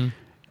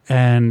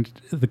 And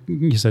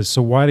he says,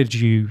 so why did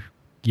you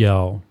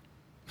yell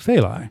Fei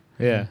Li?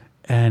 Yeah.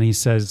 And he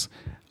says,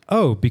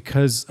 oh,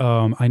 because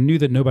I knew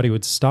that nobody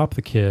would stop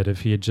the kid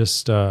if he had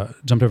just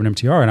jumped over an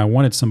MTR, and I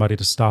wanted somebody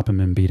to stop him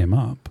and beat him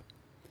up.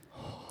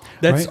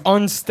 That's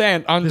on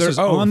stand, under oath.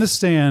 On the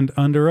stand,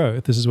 under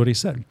oath. This is what he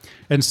said.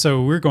 And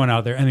so we're going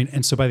out there. I mean,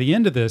 and so by the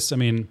end of this,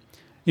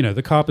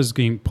 the cop is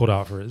being pulled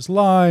out for his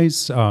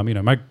lies.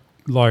 My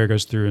lawyer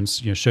goes through and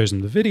shows him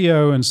the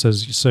video and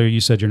says, so you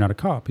said you're not a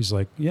cop? He's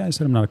like, yeah, I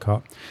said I'm not a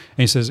cop.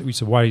 And we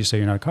said, why do you say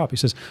you're not a cop? He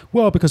says,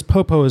 well, because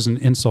popo is an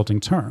insulting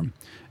term.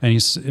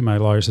 And my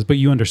lawyer says, but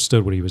you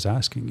understood what he was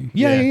asking you.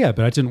 Yeah,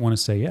 but I didn't want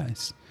to say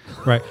yes.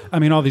 Right? I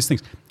mean, all these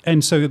things.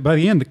 And so by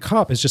the end, the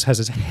cop just has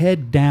his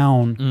head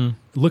down,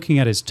 looking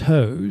at his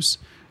toes,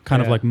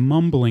 kind of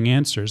mumbling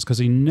answers because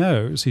he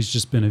knows he's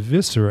just been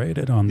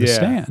eviscerated on the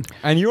stand.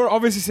 And you're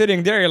obviously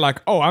sitting there, you're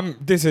like, oh,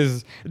 this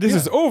is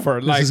over.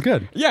 This is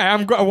good. Yeah,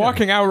 I'm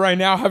walking out right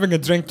now having a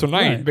drink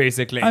tonight,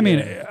 basically. I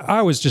mean,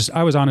 I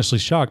was honestly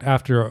shocked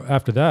after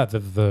that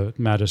the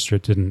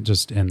magistrate didn't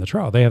just end the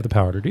trial. They have the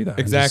power to do that.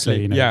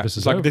 Exactly. This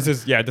is over. This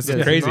is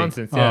crazy.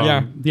 Nonsense.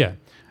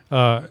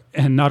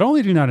 And not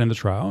only do you not end the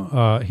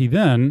trial, he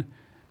then,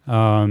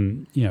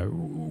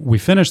 we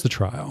finished the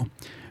trial.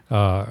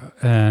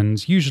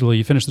 And usually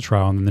you finish the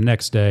trial and then the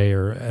next day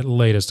or at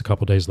latest a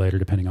couple days later,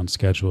 depending on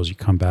schedules, you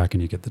come back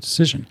and you get the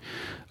decision.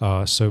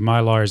 So my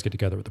lawyers get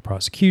together with the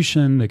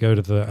prosecution. They go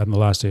to on the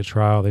last day of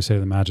trial. They say to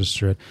the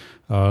magistrate,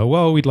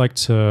 well, we'd like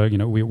to,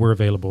 we're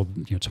available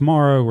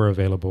tomorrow. We're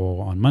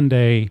available on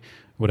Monday,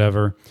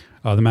 whatever.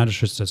 The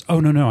magistrate says, "Oh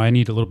no, I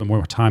need a little bit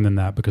more time than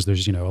that because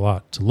there's a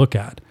lot to look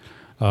at."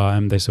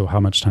 And they say, "Well, how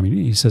much time do you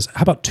need?" He says,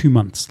 "How about 2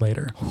 months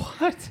later?"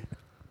 What?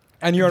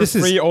 And you're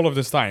free all of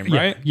this time,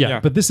 right? Yeah,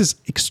 but this is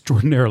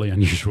extraordinarily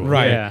unusual.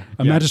 Right. Yeah.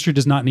 A magistrate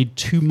does not need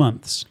 2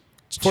 months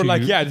For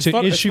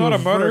it's not a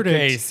murder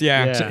case.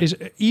 Yeah.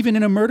 Even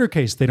in a murder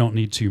case, they don't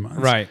need 2 months.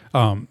 Right.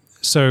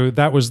 So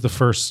that was the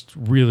first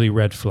really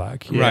red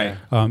flag. Right.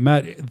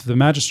 The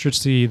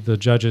magistracy, the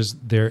judges,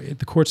 the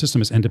court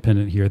system is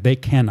independent here. They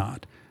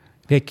cannot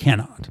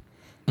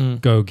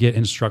go get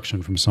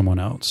instruction from someone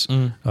else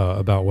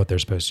about what they're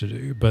supposed to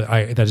do. But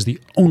that is the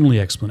only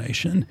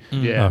explanation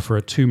for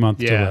a 2 month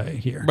delay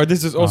here. But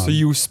this is also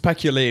you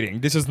speculating.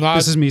 This is not.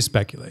 This is me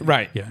speculating.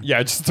 Right.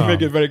 Yeah. Just to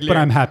make it very clear. But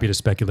I'm happy to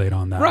speculate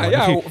on that. Right. One.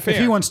 Yeah. If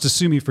he wants to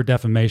sue me for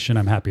defamation,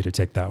 I'm happy to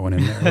take that one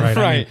in there. Right.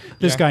 Right.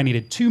 This guy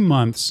needed 2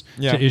 months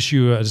to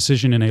issue a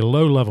decision in a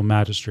low-level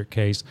magistrate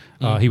case.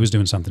 He was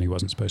doing something he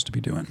wasn't supposed to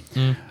be doing.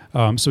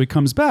 So he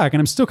comes back, and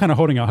I'm still kind of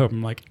holding out hope.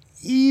 I'm like,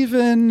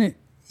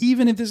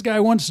 even if this guy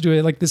wants to do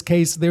it, like this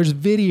case, there's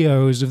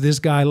videos of this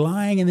guy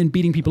lying and then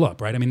beating people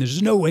up, right? I mean,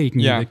 there's no way he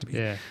can convict me.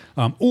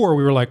 Yeah. Or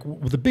we were like,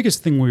 the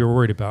biggest thing we were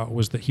worried about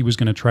was that he was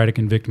going to try to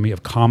convict me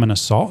of common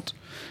assault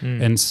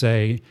and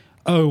say,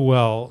 oh,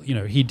 well,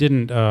 he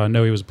didn't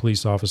know he was a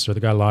police officer. The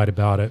guy lied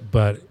about it,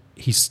 but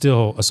he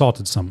still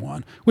assaulted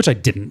someone, which I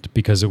didn't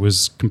because it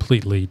was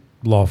completely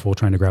lawful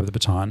trying to grab the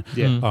baton.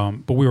 Yeah.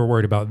 But we were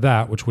worried about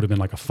that, which would have been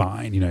like a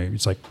fine.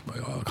 It's like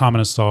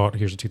common assault,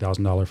 here's a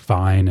 $2,000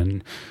 fine,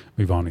 and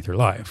move on with your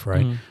life,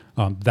 right?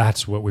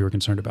 That's what we were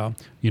concerned about.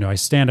 I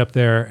stand up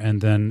there, and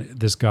then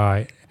this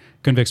guy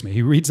convicts me.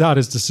 He reads out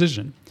his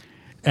decision,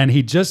 and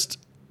he just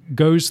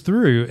goes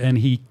through and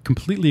he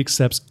completely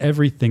accepts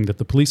everything that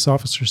the police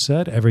officer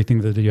said,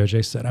 everything that the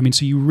DOJ said. I mean,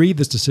 so you read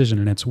this decision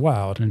and it's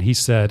wild. And he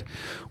said,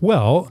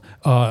 well,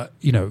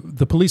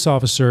 the police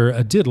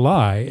officer did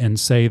lie and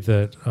say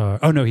that,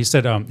 he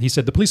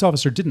said the police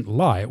officer didn't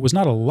lie. It was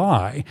not a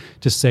lie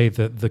to say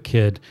that the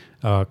kid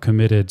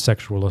committed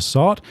sexual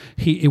assault.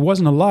 It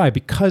wasn't a lie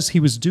because he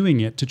was doing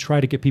it to try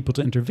to get people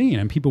to intervene,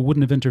 and people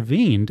wouldn't have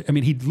intervened. I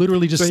mean, he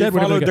literally just said he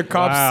followed the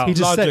cops' He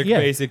just logic,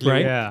 said, basically.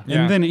 Right? Yeah.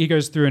 And then he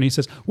goes through and he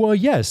says, well,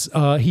 yes,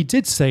 he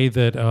did say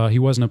that he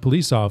wasn't a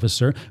police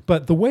officer,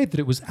 but the way that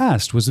it was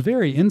asked was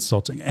very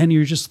insulting. And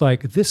you're just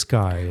like, this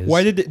guy is...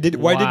 Why did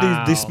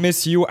they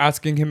dismiss you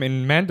asking him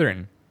in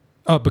Mandarin?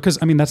 Because,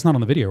 I mean, that's not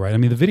on the video, right? I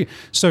mean, the video...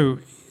 So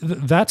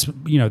that's,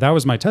 that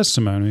was my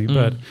testimony,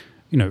 but,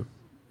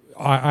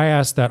 I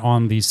asked that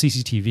on the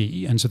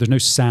CCTV, and so there's no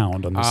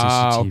sound on the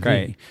CCTV.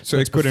 Okay. So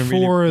it's it couldn't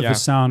before really, the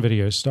sound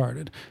video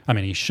started. I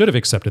mean, he should have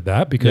accepted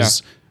that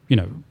because,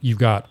 you've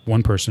got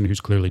one person who's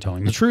clearly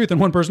telling the truth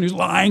and one person who's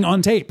lying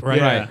on tape,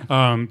 right?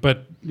 Right.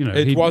 But,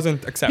 it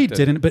wasn't accepted. He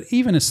didn't. But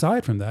even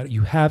aside from that,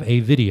 you have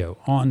a video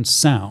on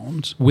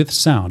sound, with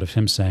sound of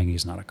him saying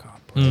he's not a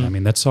cop. Right? I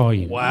mean, that's all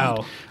you need.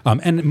 Wow.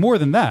 And more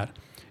than that,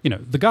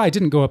 the guy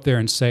didn't go up there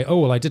and say, oh,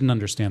 well, I didn't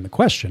understand the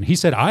question. He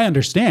said, I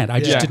understand. I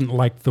just didn't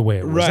like the way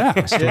it was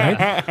asked,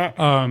 right?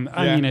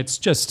 I mean, it's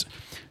just...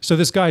 So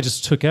this guy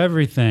just took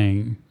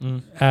everything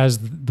as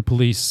the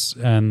police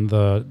and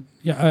the...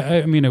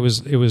 I mean, it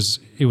was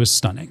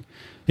stunning.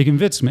 He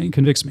convicts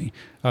me.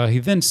 He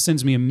then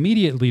sends me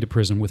immediately to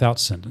prison without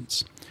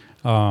sentence.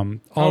 All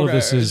of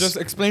this is... Just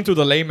explain to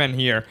the layman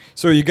here.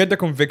 So you get the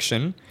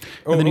conviction.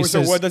 And then he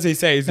says, what does he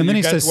say? And then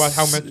he says,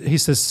 he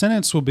says,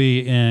 sentence will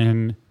be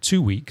in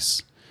 2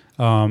 weeks.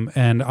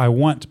 And I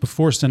want,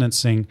 before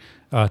sentencing,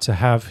 to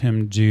have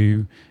him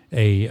do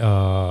a,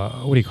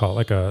 what do you call it?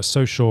 Like a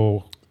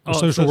social... A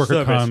social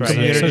worker comes,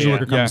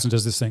 and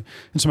does this thing.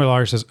 And so my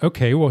lawyer says,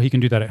 okay, well, he can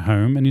do that at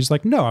home. And he's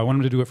like, no, I want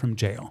him to do it from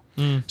jail.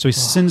 So he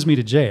sends me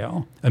to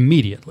jail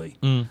immediately.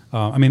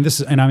 I mean,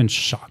 and I'm in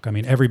shock. I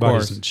mean,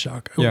 everybody's in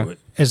shock. Yeah.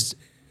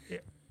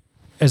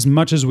 As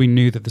much as we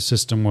knew that the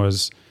system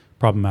was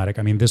problematic,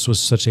 I mean, this was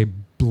such a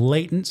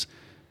blatant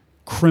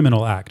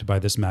criminal act by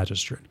this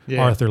magistrate,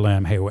 Arthur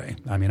Lam Hayway.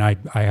 I mean, I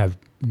have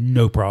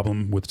no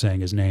problem with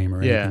saying his name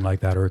or anything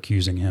like that, or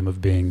accusing him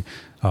of being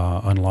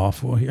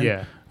unlawful here.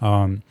 Yeah.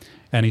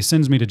 And he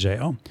sends me to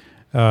jail.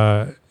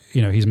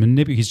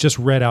 He's just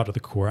read out to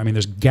the court. I mean,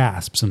 there's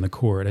gasps in the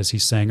court as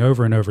he's saying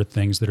over and over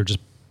things that are just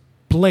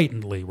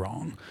blatantly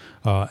wrong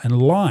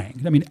and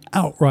lying. I mean,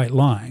 outright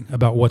lying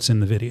about what's in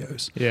the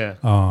videos. Yeah.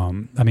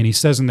 I mean, he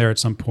says in there at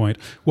some point,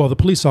 well, the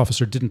police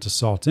officer didn't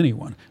assault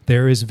anyone.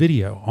 There is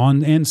video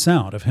and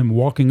sound of him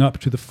walking up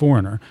to the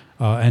foreigner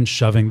and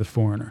shoving the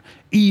foreigner.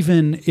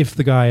 Even if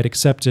the guy had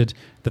accepted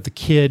that the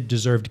kid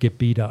deserved to get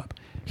beat up,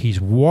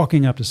 he's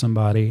walking up to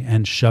somebody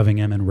and shoving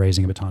him and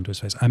raising a baton to his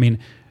face. I mean,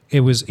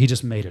 he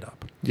just made it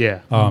up.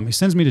 Yeah. He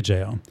sends me to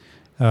jail.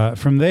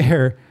 From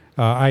there,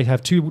 I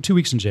have two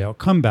weeks in jail,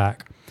 come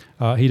back.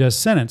 He does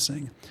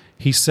sentencing.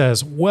 He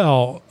says,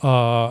 well,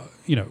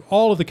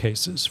 all of the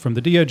cases from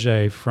the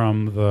DOJ,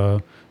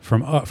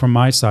 from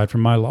my side,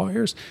 from my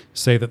lawyers,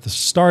 say that the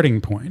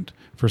starting point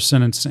for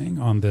sentencing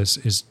on this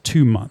is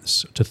 2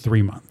 months to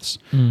 3 months.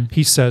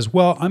 He says,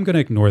 well, I'm going to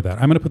ignore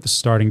that. I'm going to put the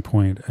starting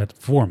point at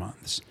 4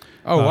 months.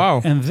 Oh,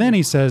 wow. And then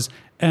he says,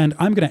 and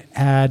I'm going to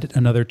add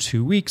another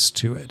 2 weeks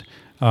to it.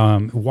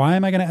 Why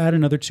am I going to add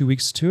another 2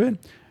 weeks to it?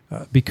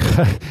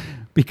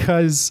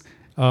 Because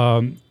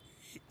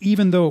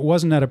even though it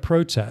wasn't at a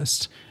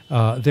protest,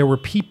 there were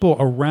people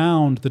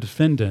around the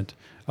defendant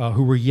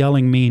who were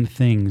yelling mean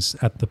things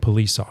at the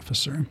police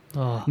officer.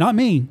 Not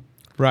me.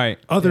 Right.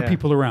 Other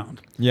people around.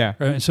 Yeah.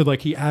 And so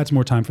like he adds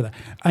more time for that.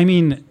 I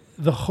mean,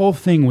 the whole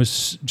thing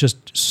was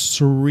just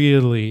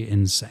surreally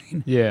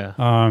insane. Yeah.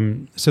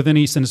 So then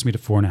he sentenced me to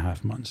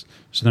 4.5 months.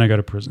 So then I go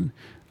to prison.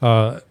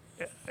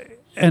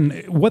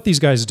 And what these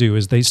guys do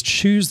is they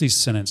choose these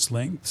sentence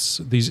lengths.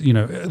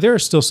 There are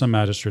still some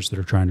magistrates that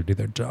are trying to do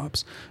their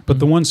jobs, but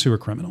the ones who are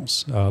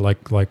criminals, like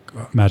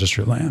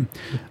Magistrate Lamb,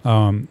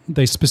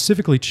 they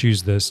specifically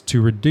choose this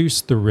to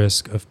reduce the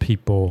risk of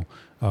people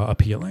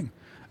appealing.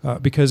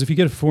 Because if you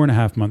get a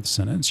 4.5 month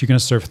sentence, you're going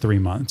to serve 3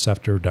 months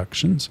after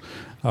reductions.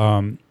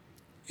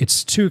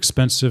 It's too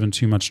expensive and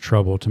too much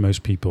trouble to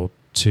most people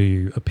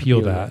to appeal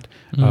that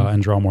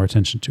and draw more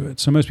attention to it.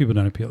 So most people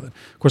don't appeal it.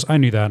 Of course, I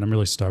knew that, and I'm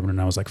really stubborn, and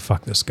I was like,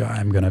 fuck this guy,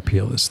 I'm going to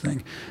appeal this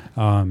thing.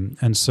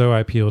 And so I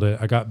appealed it.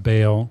 I got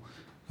bail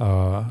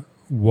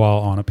while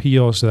on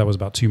appeal, so that was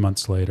about 2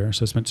 months later.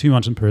 So I spent 2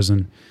 months in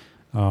prison.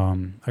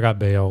 I got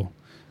bail,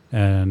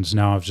 and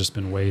now I've just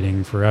been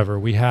waiting forever.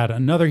 We had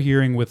another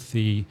hearing with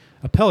the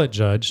appellate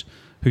judge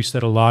who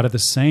said a lot of the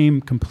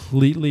same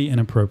completely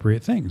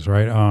inappropriate things,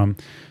 right?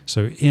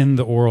 So in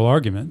the oral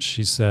argument,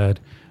 she said,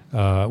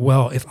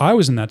 well, if I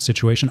was in that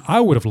situation, I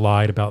would have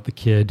lied about the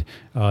kid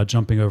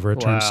jumping over a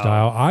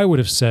turnstile. I would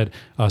have said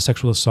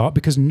sexual assault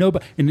because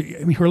nobody,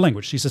 her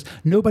language, she says,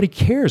 nobody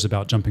cares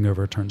about jumping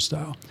over a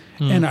turnstile.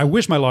 And I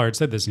wish my lawyer had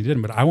said this, and he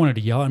didn't, but I wanted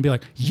to yell and be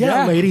like,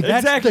 yeah lady,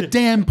 that's the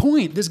damn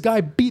point. This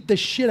guy beat the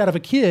shit out of a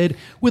kid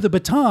with a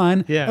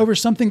baton over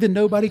something that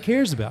nobody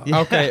cares about.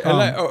 Okay,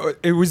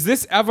 was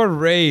this ever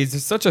raised?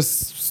 It's such a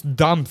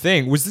dumb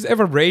thing. Was this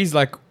ever raised,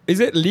 like, is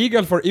it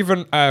legal for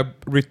even a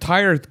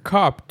retired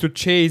cop to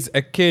chase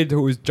a kid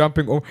who is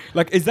jumping over?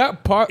 Like, is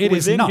that part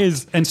within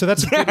his... And so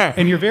that's...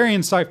 And you're very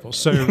insightful.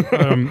 So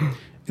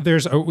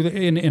there's...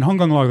 in Hong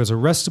Kong law, there's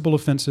arrestable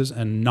offenses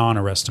and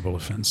non-arrestable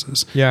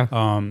offenses. Yeah.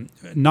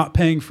 Not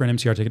paying for an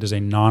MTR ticket is a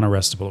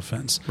non-arrestable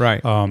offense.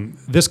 Right.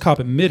 This cop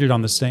admitted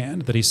on the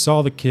stand that he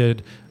saw the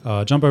kid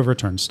jump over a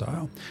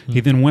turnstile.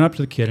 He then went up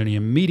to the kid and he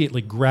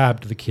immediately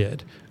grabbed the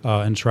kid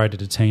and tried to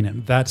detain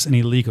him. That's an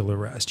illegal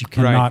arrest. You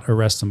cannot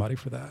arrest somebody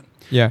for that.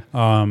 Yeah.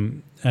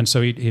 And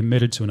so he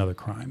admitted to another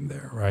crime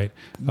there, right?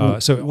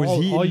 So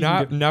was he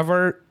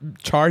never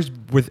charged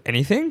with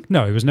anything?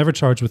 No, he was never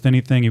charged with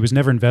anything. He was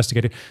never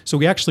investigated. So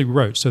we actually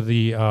wrote. So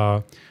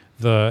the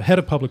head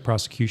of public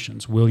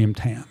prosecutions, William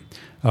Tam,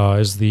 he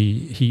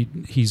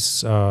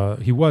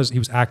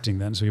was acting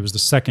then. So he was the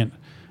second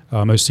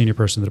most senior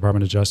person in the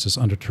Department of Justice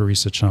under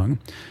Teresa Chung.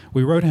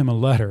 We wrote him a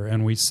letter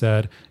and we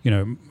said,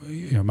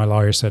 my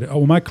lawyer said, oh,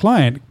 well, my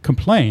client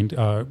complained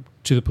to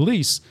the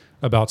police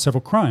about several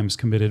crimes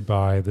committed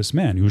by this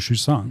man, Yu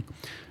Shu-sung.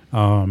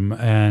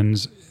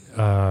 And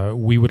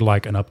we would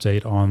like an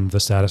update on the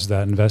status of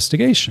that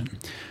investigation.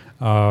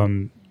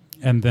 And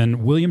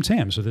then William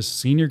Tam, so this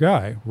senior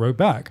guy, wrote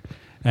back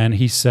and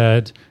he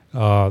said,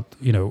 I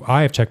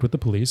have checked with the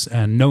police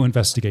and no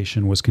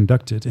investigation was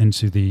conducted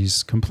into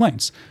these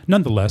complaints.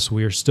 Nonetheless,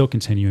 we are still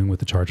continuing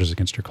with the charges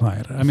against your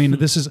client. I mean,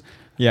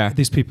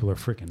 these people are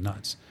freaking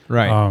nuts.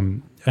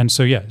 Right. And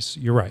so, yes,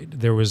 you're right.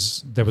 There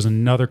was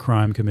another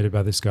crime committed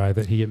by this guy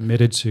that he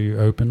admitted to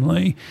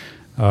openly,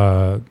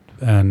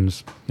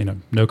 and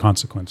no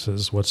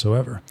consequences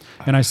whatsoever.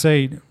 And I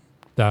say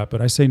that,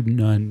 but I say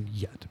none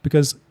yet,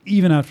 because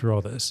even after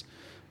all this,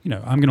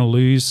 I'm going to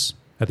lose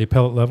at the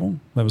appellate level.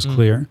 That was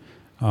clear,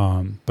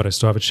 but I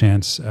still have a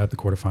chance at the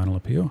Court of Final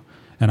Appeal,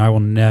 and I will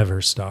never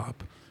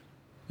stop,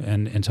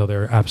 until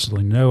there are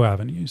absolutely no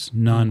avenues,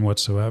 none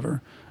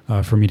whatsoever,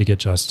 for me to get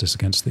justice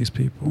against these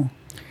people.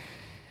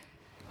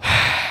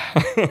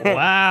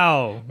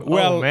 Wow.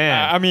 Well,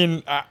 man. I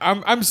mean,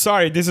 I'm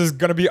sorry. This is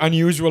gonna be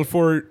unusual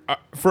for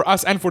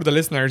us and for the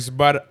listeners,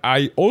 but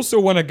I also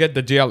want to get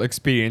the jail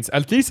experience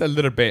at least a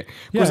little bit,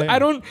 because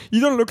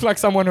you don't look like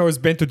someone who has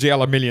been to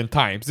jail a million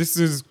times. This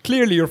is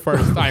clearly your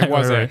first time,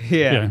 was it?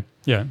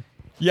 Yeah.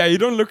 Yeah, you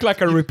don't look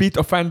like a repeat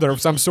offender of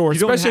some sort,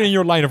 especially in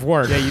your line of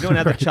work. Yeah, you don't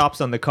have the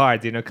chops on the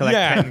cards, collect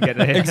 10 and get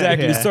it.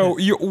 Exactly. Yeah. So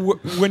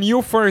when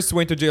you first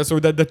went to jail, so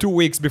the 2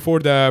 weeks before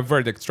the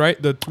verdict,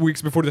 right? The 2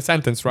 weeks before the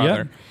sentence,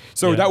 rather. Yeah.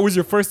 So that was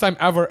your first time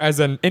ever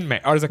as an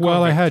inmate, or as a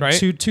convict, I had right?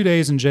 two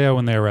days in jail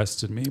when they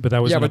arrested me, but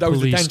that was in a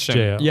police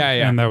jail.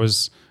 Yeah. And that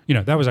was...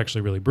 that was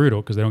actually really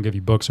brutal because they don't give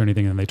you books or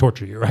anything and they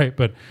torture you, right?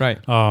 But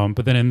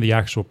then in the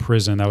actual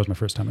prison, that was my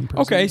first time in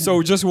prison. Okay,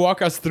 so just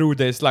walk us through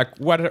this. Like,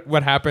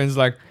 what happens?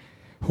 Like,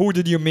 who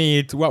did you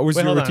meet? What was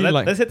your routine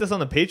like? Let's hit this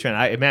on the Patreon.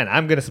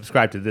 I'm going to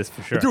subscribe to this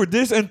for sure. Dude,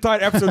 this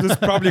entire episode is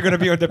probably going to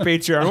be on the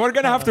Patreon. We're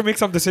going to have to make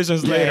some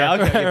decisions later.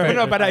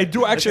 Okay, but I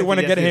do actually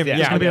want to get him. There's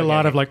going to be a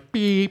lot of like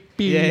beep,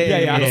 beep.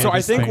 Yeah. So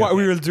I think what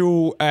we will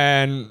do,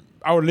 and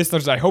our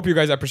listeners, I hope you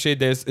guys appreciate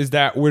this, is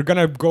that we're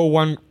gonna do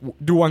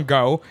one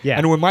go,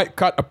 and we might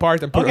cut a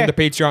part and put it on the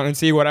Patreon and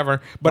see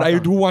whatever. But I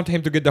do want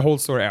him to get the whole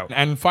story out.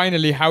 And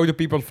finally, how do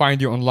people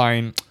find you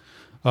online?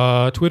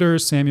 Twitter,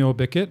 Samuel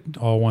Bickett,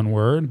 all one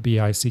word,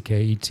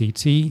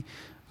 Bickett.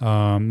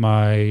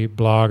 My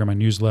blog or my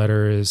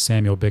newsletter is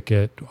Samuel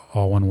Bickett,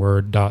 all one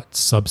word,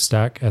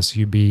 .substack,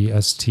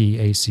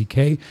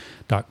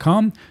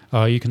 substack.com.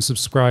 You can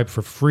subscribe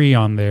for free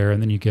on there,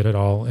 and then you get it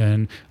all.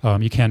 And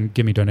you can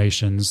give me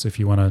donations if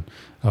you want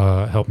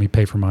to help me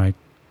pay for my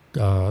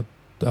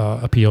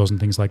appeals and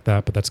things like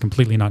that, but that's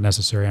completely not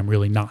necessary. I'm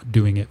really not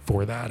doing it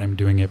for that. I'm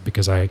doing it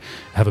because I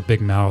have a big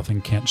mouth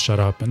and can't shut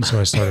up, and so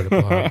I started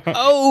a blog.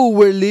 Oh,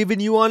 we're leaving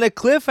you on a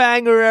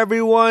cliffhanger,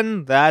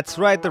 everyone. That's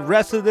right, the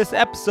rest of this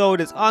episode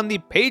is on the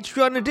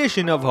Patreon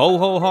edition of Ho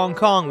Ho Hong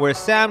Kong, where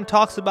Sam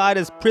talks about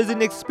his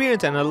prison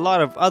experience and a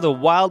lot of other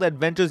wild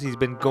adventures he's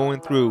been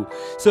going through.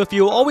 So if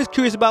you're always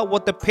curious about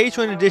what the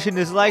Patreon edition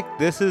is like,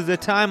 this is the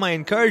time I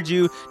encourage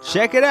you.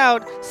 Check it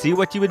out, see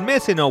what you would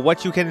miss and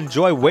what you can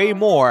enjoy way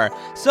more.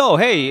 So,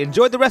 hey,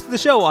 enjoy the rest of the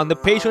show on the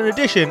Patreon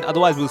edition.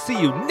 Otherwise, we'll see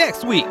you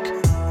next week.